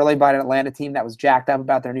blitzed early by an Atlanta team that was jacked up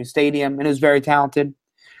about their new stadium and who's very talented.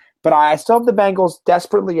 But I still have the Bengals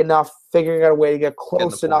desperately enough, figuring out a way to get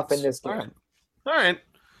close enough in this game. All right.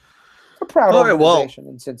 A proud organization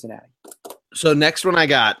in Cincinnati. So next one I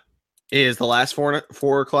got is the last 4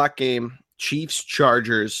 o'clock game.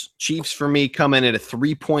 Chiefs-Chargers. Chiefs, for me, come in at a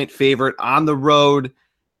 3-point favorite on the road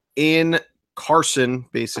in Carson,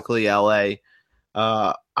 basically LA.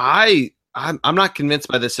 I'm not convinced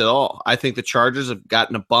by this at all. I think the Chargers have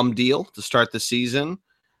gotten a bum deal to start the season.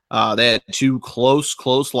 They had 2 close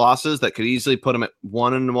losses that could easily put them at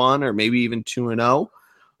 1-1 or maybe even 2-0.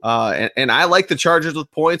 And I like the Chargers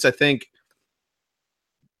with points. I think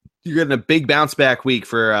you're getting a big bounce back week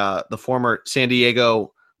for the former San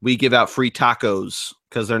Diego. We give out free tacos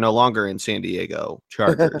because they're no longer in San Diego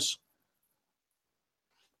Chargers.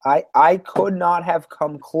 I could not have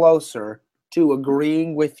come closer to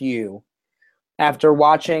agreeing with you after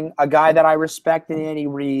watching a guy that I respect in Andy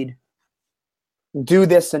Reid do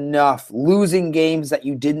this enough, losing games that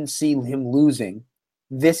you didn't see him losing.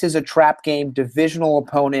 This is a trap game, divisional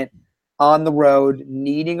opponent on the road,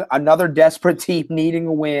 needing another desperate team, needing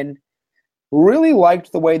a win. Really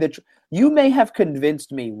liked the way that you may have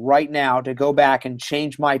convinced me right now to go back and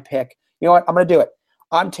change my pick. You know what? I'm going to do it.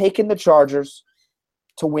 I'm taking the Chargers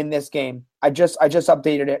to win this game. I just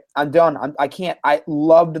updated it. I'm done. I can't. I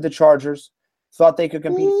loved the Chargers. Thought they could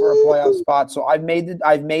compete for a playoff spot. So I've made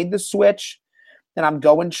the switch, and I'm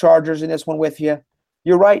going Chargers in this one with you.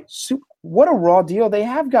 You're right. What a raw deal they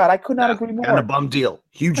have got. I could not agree more. And a bum deal.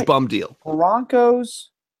 Huge bum deal.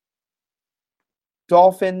 Broncos,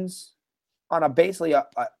 Dolphins on basically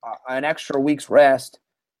an extra week's rest.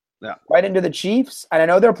 Yeah. Right into the Chiefs. And I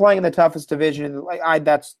know they're playing in the toughest division.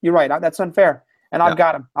 You're right. That's unfair. And I've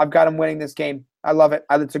got them. I've got them winning this game. I love it.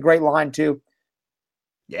 It's a great line, too.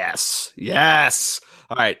 Yes.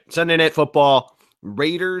 All right. Sunday Night Football.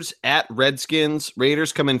 Raiders at Redskins.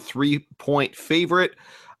 Raiders come in 3-point favorite.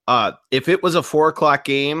 If it was a 4 o'clock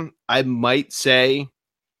game, I might say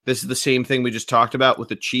this is the same thing we just talked about with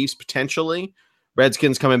the Chiefs potentially.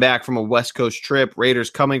 Redskins coming back from a West Coast trip. Raiders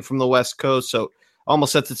coming from the West Coast. So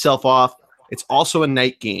almost sets itself off. It's also a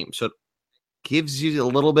night game. So it gives you a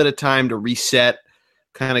little bit of time to reset,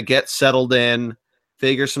 kind of get settled in,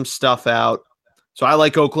 figure some stuff out. So I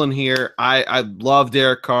like Oakland here. I love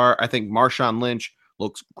Derek Carr. I think Marshawn Lynch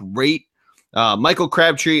looks great. Michael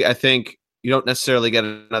Crabtree, I think you don't necessarily get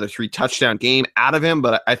another 3-touchdown game out of him,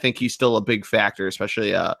 but I think he's still a big factor,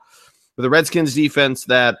 especially with the Redskins defense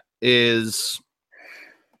that is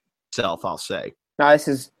self, I'll say. No, this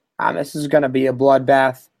is going to be a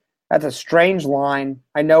bloodbath. That's a strange line.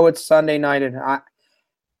 I know it's Sunday night, and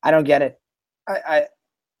I don't get it. I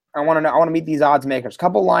want to know. I want to meet these odds makers. A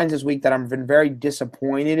couple lines this week that I've been very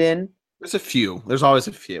disappointed in. There's a few. There's always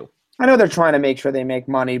a few. I know they're trying to make sure they make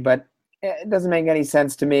money, but it doesn't make any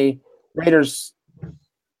sense to me. Raiders, and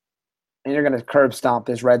they're going to curb stomp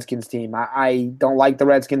this Redskins team. I don't like the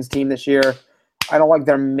Redskins team this year. I don't like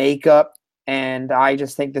their makeup, and I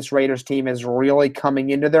just think this Raiders team is really coming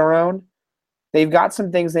into their own. They've got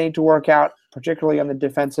some things they need to work out, particularly on the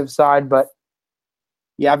defensive side, but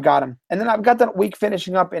yeah, I've got them. And then I've got that week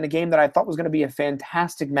finishing up in a game that I thought was going to be a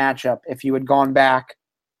fantastic matchup if you had gone back,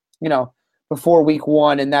 before week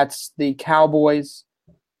 1, and that's the Cowboys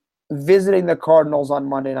visiting the Cardinals on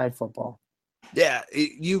Monday Night Football. Yeah,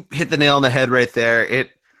 you hit the nail on the head right there.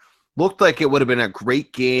 It looked like it would have been a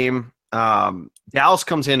great game. Dallas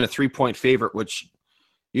comes in a 3-point favorite, which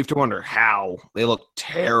you have to wonder how. They look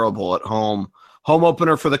terrible at home. Home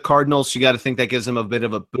opener for the Cardinals, you got to think that gives them a bit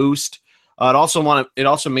of a boost. It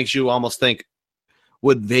also makes you almost think,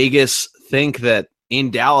 would Vegas think that in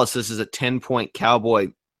Dallas this is a 10-point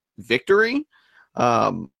Cowboy victory?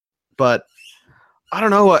 But I don't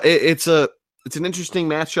know. It's an interesting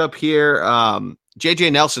matchup here. J.J.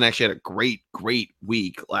 Nelson actually had a great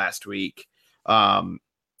week last week.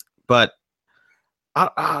 But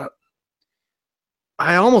I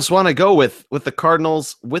almost want to go with the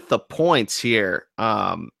Cardinals with the points here.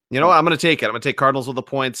 You know what? I'm going to take it. I'm going to take Cardinals with the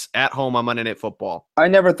points at home on Monday Night Football. I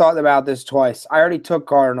never thought about this twice. I already took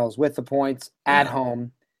Cardinals with the points at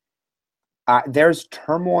home. There's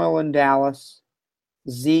turmoil in Dallas.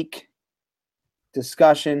 Zeke,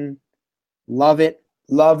 discussion. Love it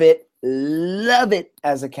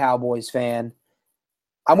as a Cowboys fan.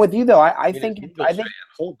 I'm with you, though. I think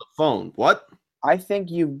hold the phone. What? I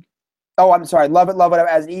think you – oh, I'm sorry. Love it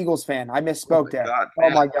as an Eagles fan. I misspoke there. Oh,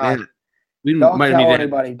 my God. Man. We don't might tell need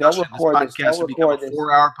anybody. Don't record this. Don't record this.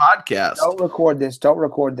 4-hour podcast. Don't record this. Don't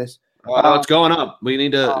record this. No, it's going up. We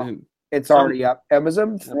need to. It's already up. It was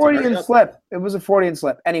a Freudian slip. It was a Freudian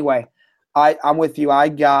slip. Anyway, I'm with you. I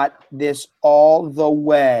got this all the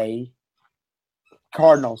way.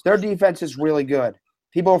 Cardinals. Their defense is really good.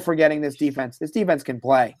 People are forgetting this defense. This defense can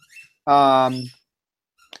play. Beyond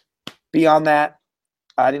that,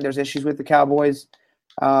 I think there's issues with the Cowboys.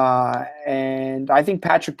 And I think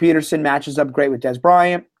Patrick Peterson matches up great with Des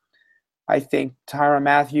Bryant. I think Tyrann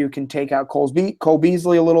Mathieu can take out Cole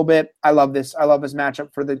Beasley a little bit. I love this. I love this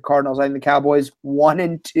matchup for the Cardinals. I think the Cowboys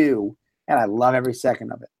 1-2, and I love every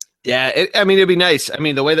second of it. Yeah, it'd be nice. I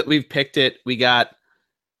mean, the way that we've picked it, we got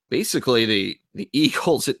basically the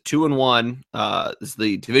Eagles at 2-1 is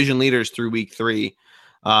the division leaders through week 3.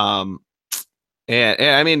 And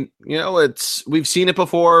I mean, you know, we've seen it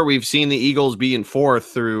before. We've seen the Eagles be in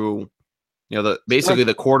 4th through, you know, the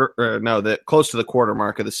close to the quarter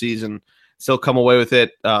mark of the season. Still come away with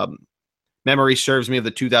it. Memory serves me of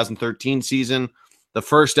the 2013 season, the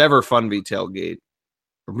first ever Funvee tailgate,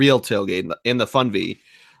 real tailgate in the Funvee,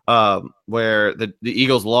 where the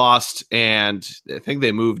Eagles lost, and I think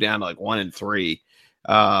they moved down to like 1-3.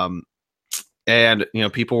 And you know,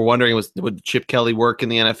 people were wondering, would Chip Kelly work in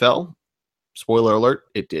the NFL? Spoiler alert,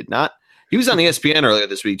 it did not. He was on ESPN earlier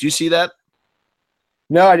this week. Did you see that?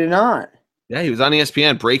 No, I did not. Yeah, he was on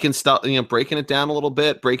ESPN breaking it down a little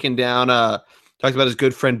bit, talked about his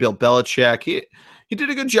good friend Bill Belichick. He did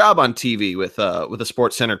a good job on TV with the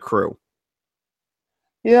SportsCenter crew.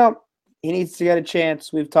 Yeah, he needs to get a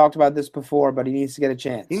chance. We've talked about this before, but he needs to get a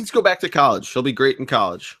chance. He needs to go back to college. He'll be great in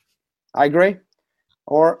college. I agree.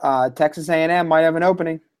 Or Texas A&M might have an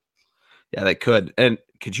opening. Yeah, they could. And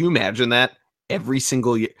could you imagine that every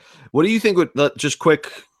single year? What do you think would just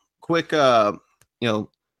quick,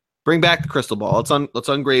 bring back the crystal ball. Let's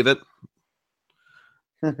engrave it.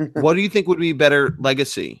 What do you think would be better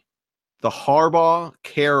legacy? The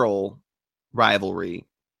Harbaugh-Carroll rivalry,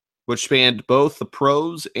 which spanned both the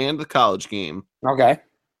pros and the college game. Okay.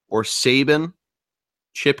 Or Saban,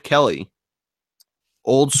 Chip Kelly.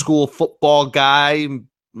 Old school football guy, a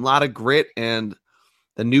lot of grit, and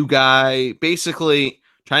the new guy basically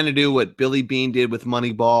trying to do what Billy Beane did with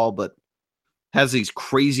Moneyball, but has these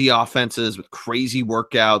crazy offenses with crazy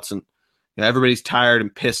workouts, and everybody's tired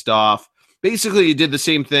and pissed off. Basically, he did the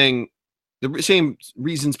same thing, the same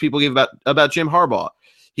reasons people gave about Jim Harbaugh.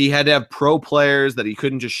 He had to have pro players that he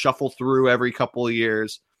couldn't just shuffle through every couple of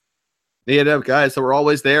years. He had to have guys that were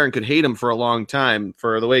always there and could hate him for a long time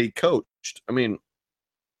for the way he coached. I mean,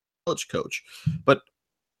 college coach. But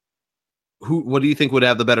what do you think would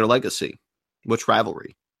have the better legacy? Which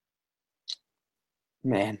rivalry?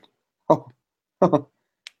 Man.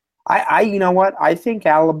 I you know what? I think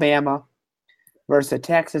Alabama versus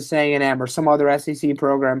Texas A&M or some other SEC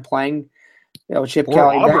program playing, Chip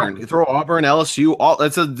Kelly. Auburn. You throw Auburn, LSU.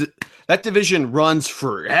 That division runs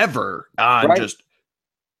forever. Right. Just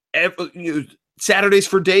Saturdays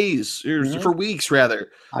for days, for weeks rather.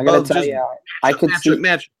 I gotta tell you, I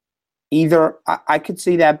could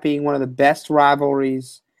see that being one of the best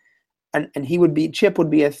rivalries, and Chip would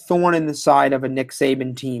be a thorn in the side of a Nick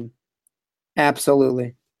Saban team.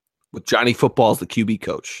 Absolutely. With Johnny Football as the QB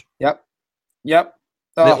coach. Yep. The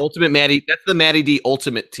ultimate Matty. That's the Matty D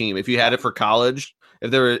ultimate team. If you had it for college,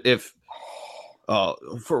 for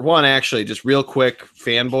one, actually, just real quick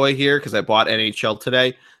fanboy here because I bought NHL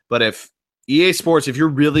today. But if EA Sports, if you're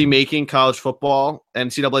really making college football,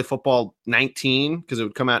 NCAA football 19, because it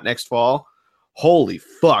would come out next fall, holy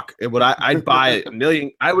fuck. I'd buy a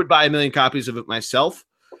million. I would buy a million copies of it myself.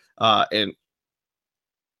 And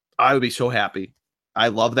I would be so happy. I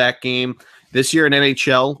love that game. This year in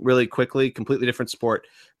NHL, really quickly, completely different sport,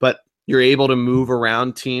 but you're able to move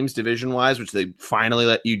around teams division-wise, which they finally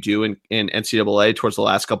let you do in NCAA towards the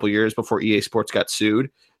last couple of years before EA Sports got sued.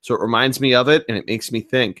 So it reminds me of it, and it makes me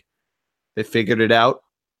think. They figured it out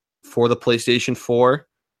for the PlayStation 4.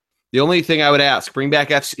 The only thing I would ask, bring back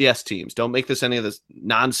FCS teams. Don't make this any of this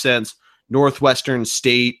nonsense Northwestern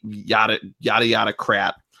State, yada, yada, yada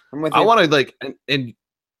crap. I want to, and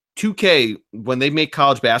 2K, when they make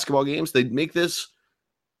college basketball games, they make this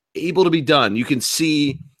able to be done. You can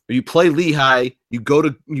see, you play Lehigh, you go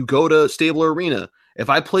to Stabler Arena. If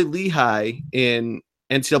I play Lehigh in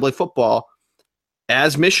NCAA football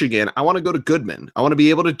as Michigan, I want to go to Goodman. I want to be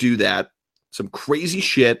able to do that, some crazy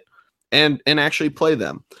shit, and actually play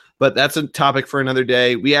them. But that's a topic for another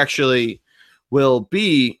day. We actually will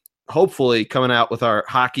be hopefully coming out with our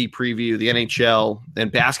hockey preview, the NHL, and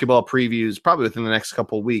basketball previews probably within the next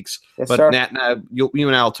couple of weeks. Yes, but sir. Nat and I, you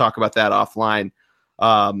and I will talk about that offline.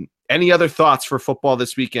 Any other thoughts for football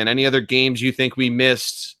this weekend? Any other games you think we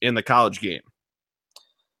missed in the college game?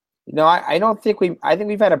 No, I don't think I think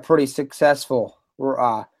we've had a pretty successful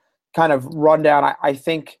kind of rundown. I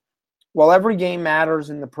think, well, every game matters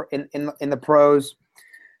in the pros.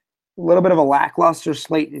 A little bit of a lackluster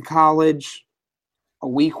slate in college. A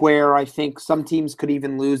week where I think some teams could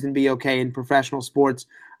even lose and be okay in professional sports.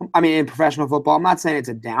 I mean, in professional football. I'm not saying it's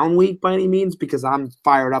a down week by any means because I'm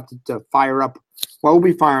fired up to fire up. Well,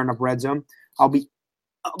 we'll be firing up Red Zone. I'll be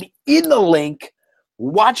in the link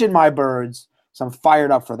watching my birds. So I'm fired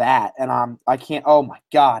up for that. And I can't. Oh my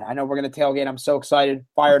God! I know we're gonna tailgate. I'm so excited.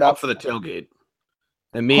 Fired up for the tailgate.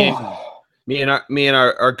 And me and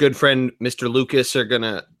our good friend Mr. Lucas are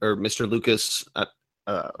gonna, or Mr. Lucas.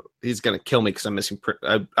 He's gonna kill me because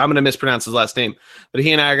I'm gonna mispronounce his last name. But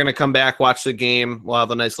he and I are gonna come back, watch the game. We'll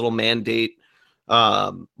have a nice little mandate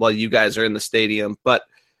while you guys are in the stadium. But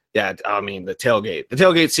yeah, I mean the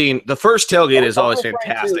tailgate scene. The first tailgate is always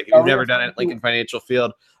fantastic. If you've never done it at Lincoln Financial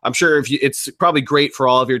Field, I'm sure it's probably great for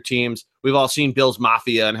all of your teams. We've all seen Bill's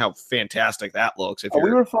Mafia and how fantastic that looks. Are we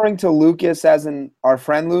referring to Lucas as in our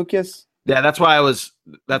friend Lucas? Yeah, that's why I was.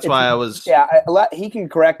 Yeah, he can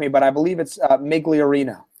correct me, but I believe it's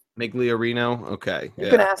Migliorino. Migliorino, okay. You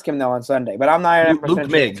can ask him though on Sunday, but I'm not. Luke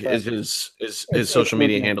Mig is his social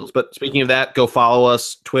media handles. But speaking of that, go follow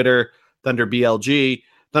us: Twitter, Thunder BLG,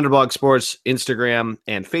 Thunderblog Sports, Instagram,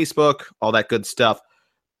 and Facebook. All that good stuff.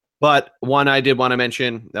 But one I did want to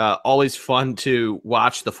mention: always fun to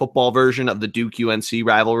watch the football version of the Duke UNC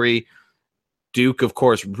rivalry. Duke, of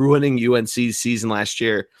course, ruining UNC's season last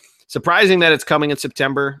year. Surprising that it's coming in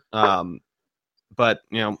September, but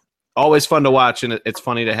always fun to watch, and it's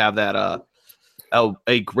funny to have that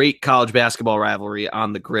a great college basketball rivalry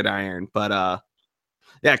on the Gridiron. But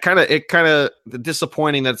yeah, kind of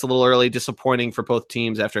disappointing that it's a little early. Disappointing for both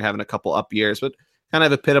teams after having a couple up years, but kind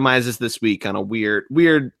of epitomizes this week on a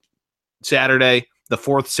weird Saturday. The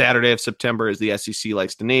fourth Saturday of September, as the SEC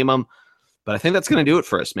likes to name them. But I think that's going to do it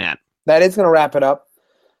for us, Matt. That is going to wrap it up.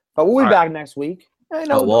 But we'll be back next week.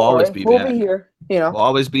 We'll always be back. We'll be here. We'll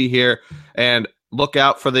always be here. And look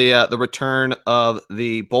out for the return of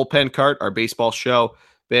the Bullpen Cart, our baseball show.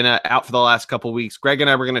 Been out for the last couple of weeks. Greg and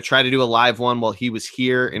I were going to try to do a live one while he was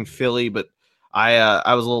here in Philly, but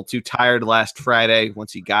I was a little too tired last Friday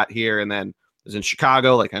once he got here, and then was in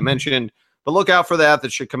Chicago, like I mentioned. But look out for that.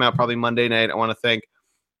 That should come out probably Monday night, I want to think.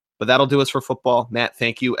 But that'll do us for football. Matt,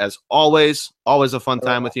 thank you as always. Always a fun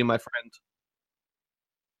time with you, my friend.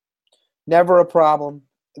 Never a problem.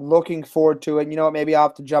 Looking forward to it. You know what? Maybe I'll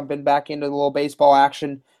have to jump in back into the little baseball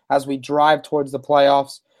action as we drive towards the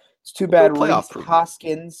playoffs. It's too bad Reese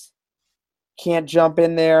Hoskins can't jump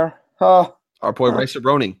in there. Oh, our boy Rice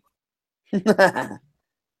Aroni.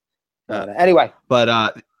 Anyway.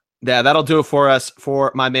 But yeah, that'll do it for us.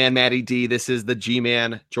 For my man, Matty D. This is the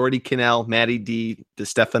G-Man, Jordy Cannell, Matty D.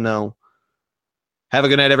 DeStefano. Have a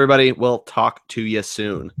good night, everybody. We'll talk to you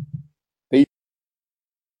soon.